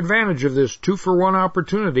 Take advantage of this 2-for-1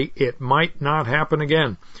 opportunity. It might not happen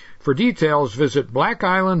again. For details, visit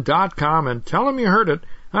blackisland.com and tell them you heard it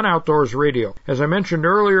on Outdoors Radio. As I mentioned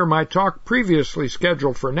earlier, my talk previously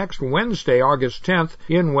scheduled for next Wednesday, August 10th,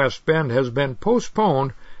 in West Bend has been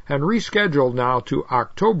postponed and rescheduled now to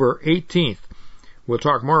October 18th. We'll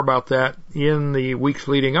talk more about that in the weeks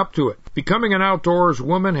leading up to it. Becoming an Outdoors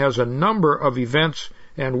Woman has a number of events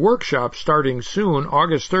and workshops starting soon.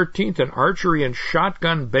 August 13th, an Archery and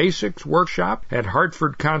Shotgun Basics workshop at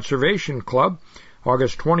Hartford Conservation Club.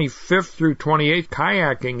 August 25th through 28th,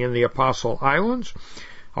 kayaking in the Apostle Islands.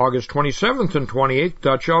 August 27th and 28th,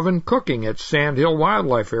 Dutch oven cooking at Sand Hill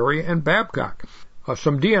Wildlife Area in Babcock.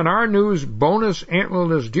 Some DNR news: bonus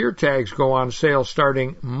antlerless deer tags go on sale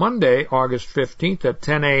starting Monday, August 15th at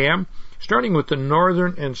 10 a.m., starting with the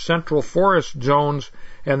northern and central forest zones,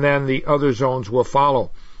 and then the other zones will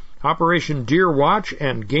follow. Operation Deer Watch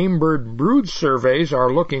and Game Bird Brood surveys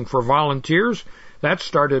are looking for volunteers. That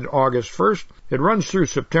started August 1st. It runs through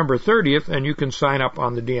September 30th, and you can sign up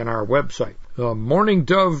on the DNR website. The mourning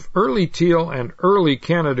dove, early teal, and early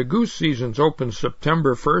Canada goose seasons open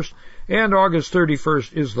September 1st, and August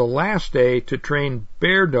 31st is the last day to train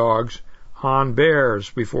bear dogs on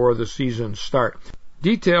bears before the seasons start.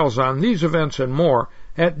 Details on these events and more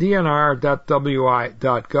at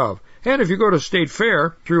dnr.wi.gov. And if you go to State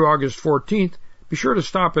Fair through August 14th, be sure to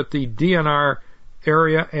stop at the DNR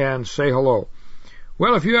area and say hello.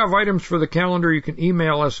 Well, if you have items for the calendar, you can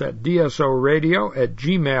email us at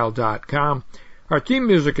dsoradio@gmail.com. Our theme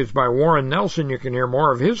music is by Warren Nelson. You can hear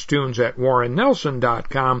more of his tunes at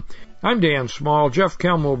warrennelson.com. I'm Dan Small. Jeff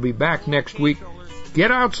Kelm will be back next week. Get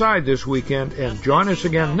outside this weekend and join us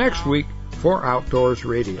again next week for Outdoors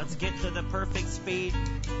Radio. Let's get to the perfect speed.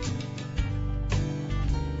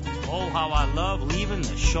 Oh, how I love leaving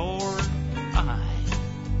the shore behind.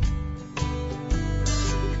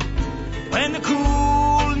 When the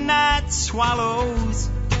cool night swallows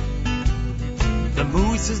the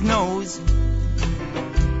moose's nose,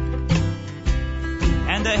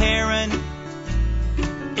 and the heron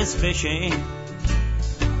is fishing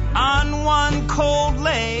on one cold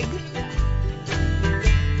leg,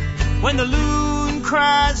 when the loon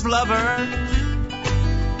cries lover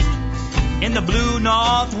in the blue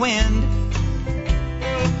north wind,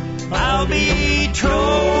 I'll be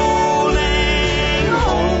trolling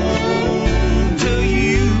home to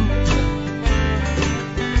you.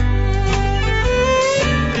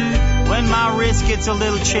 When my wrist gets a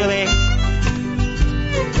little chilly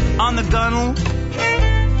on the gunnel,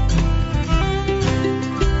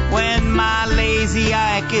 when my lazy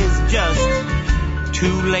Ike is just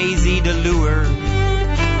too lazy to lure.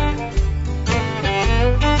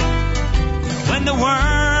 When the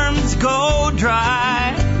worms go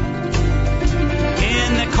dry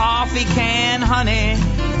in the coffee can,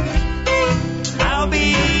 honey,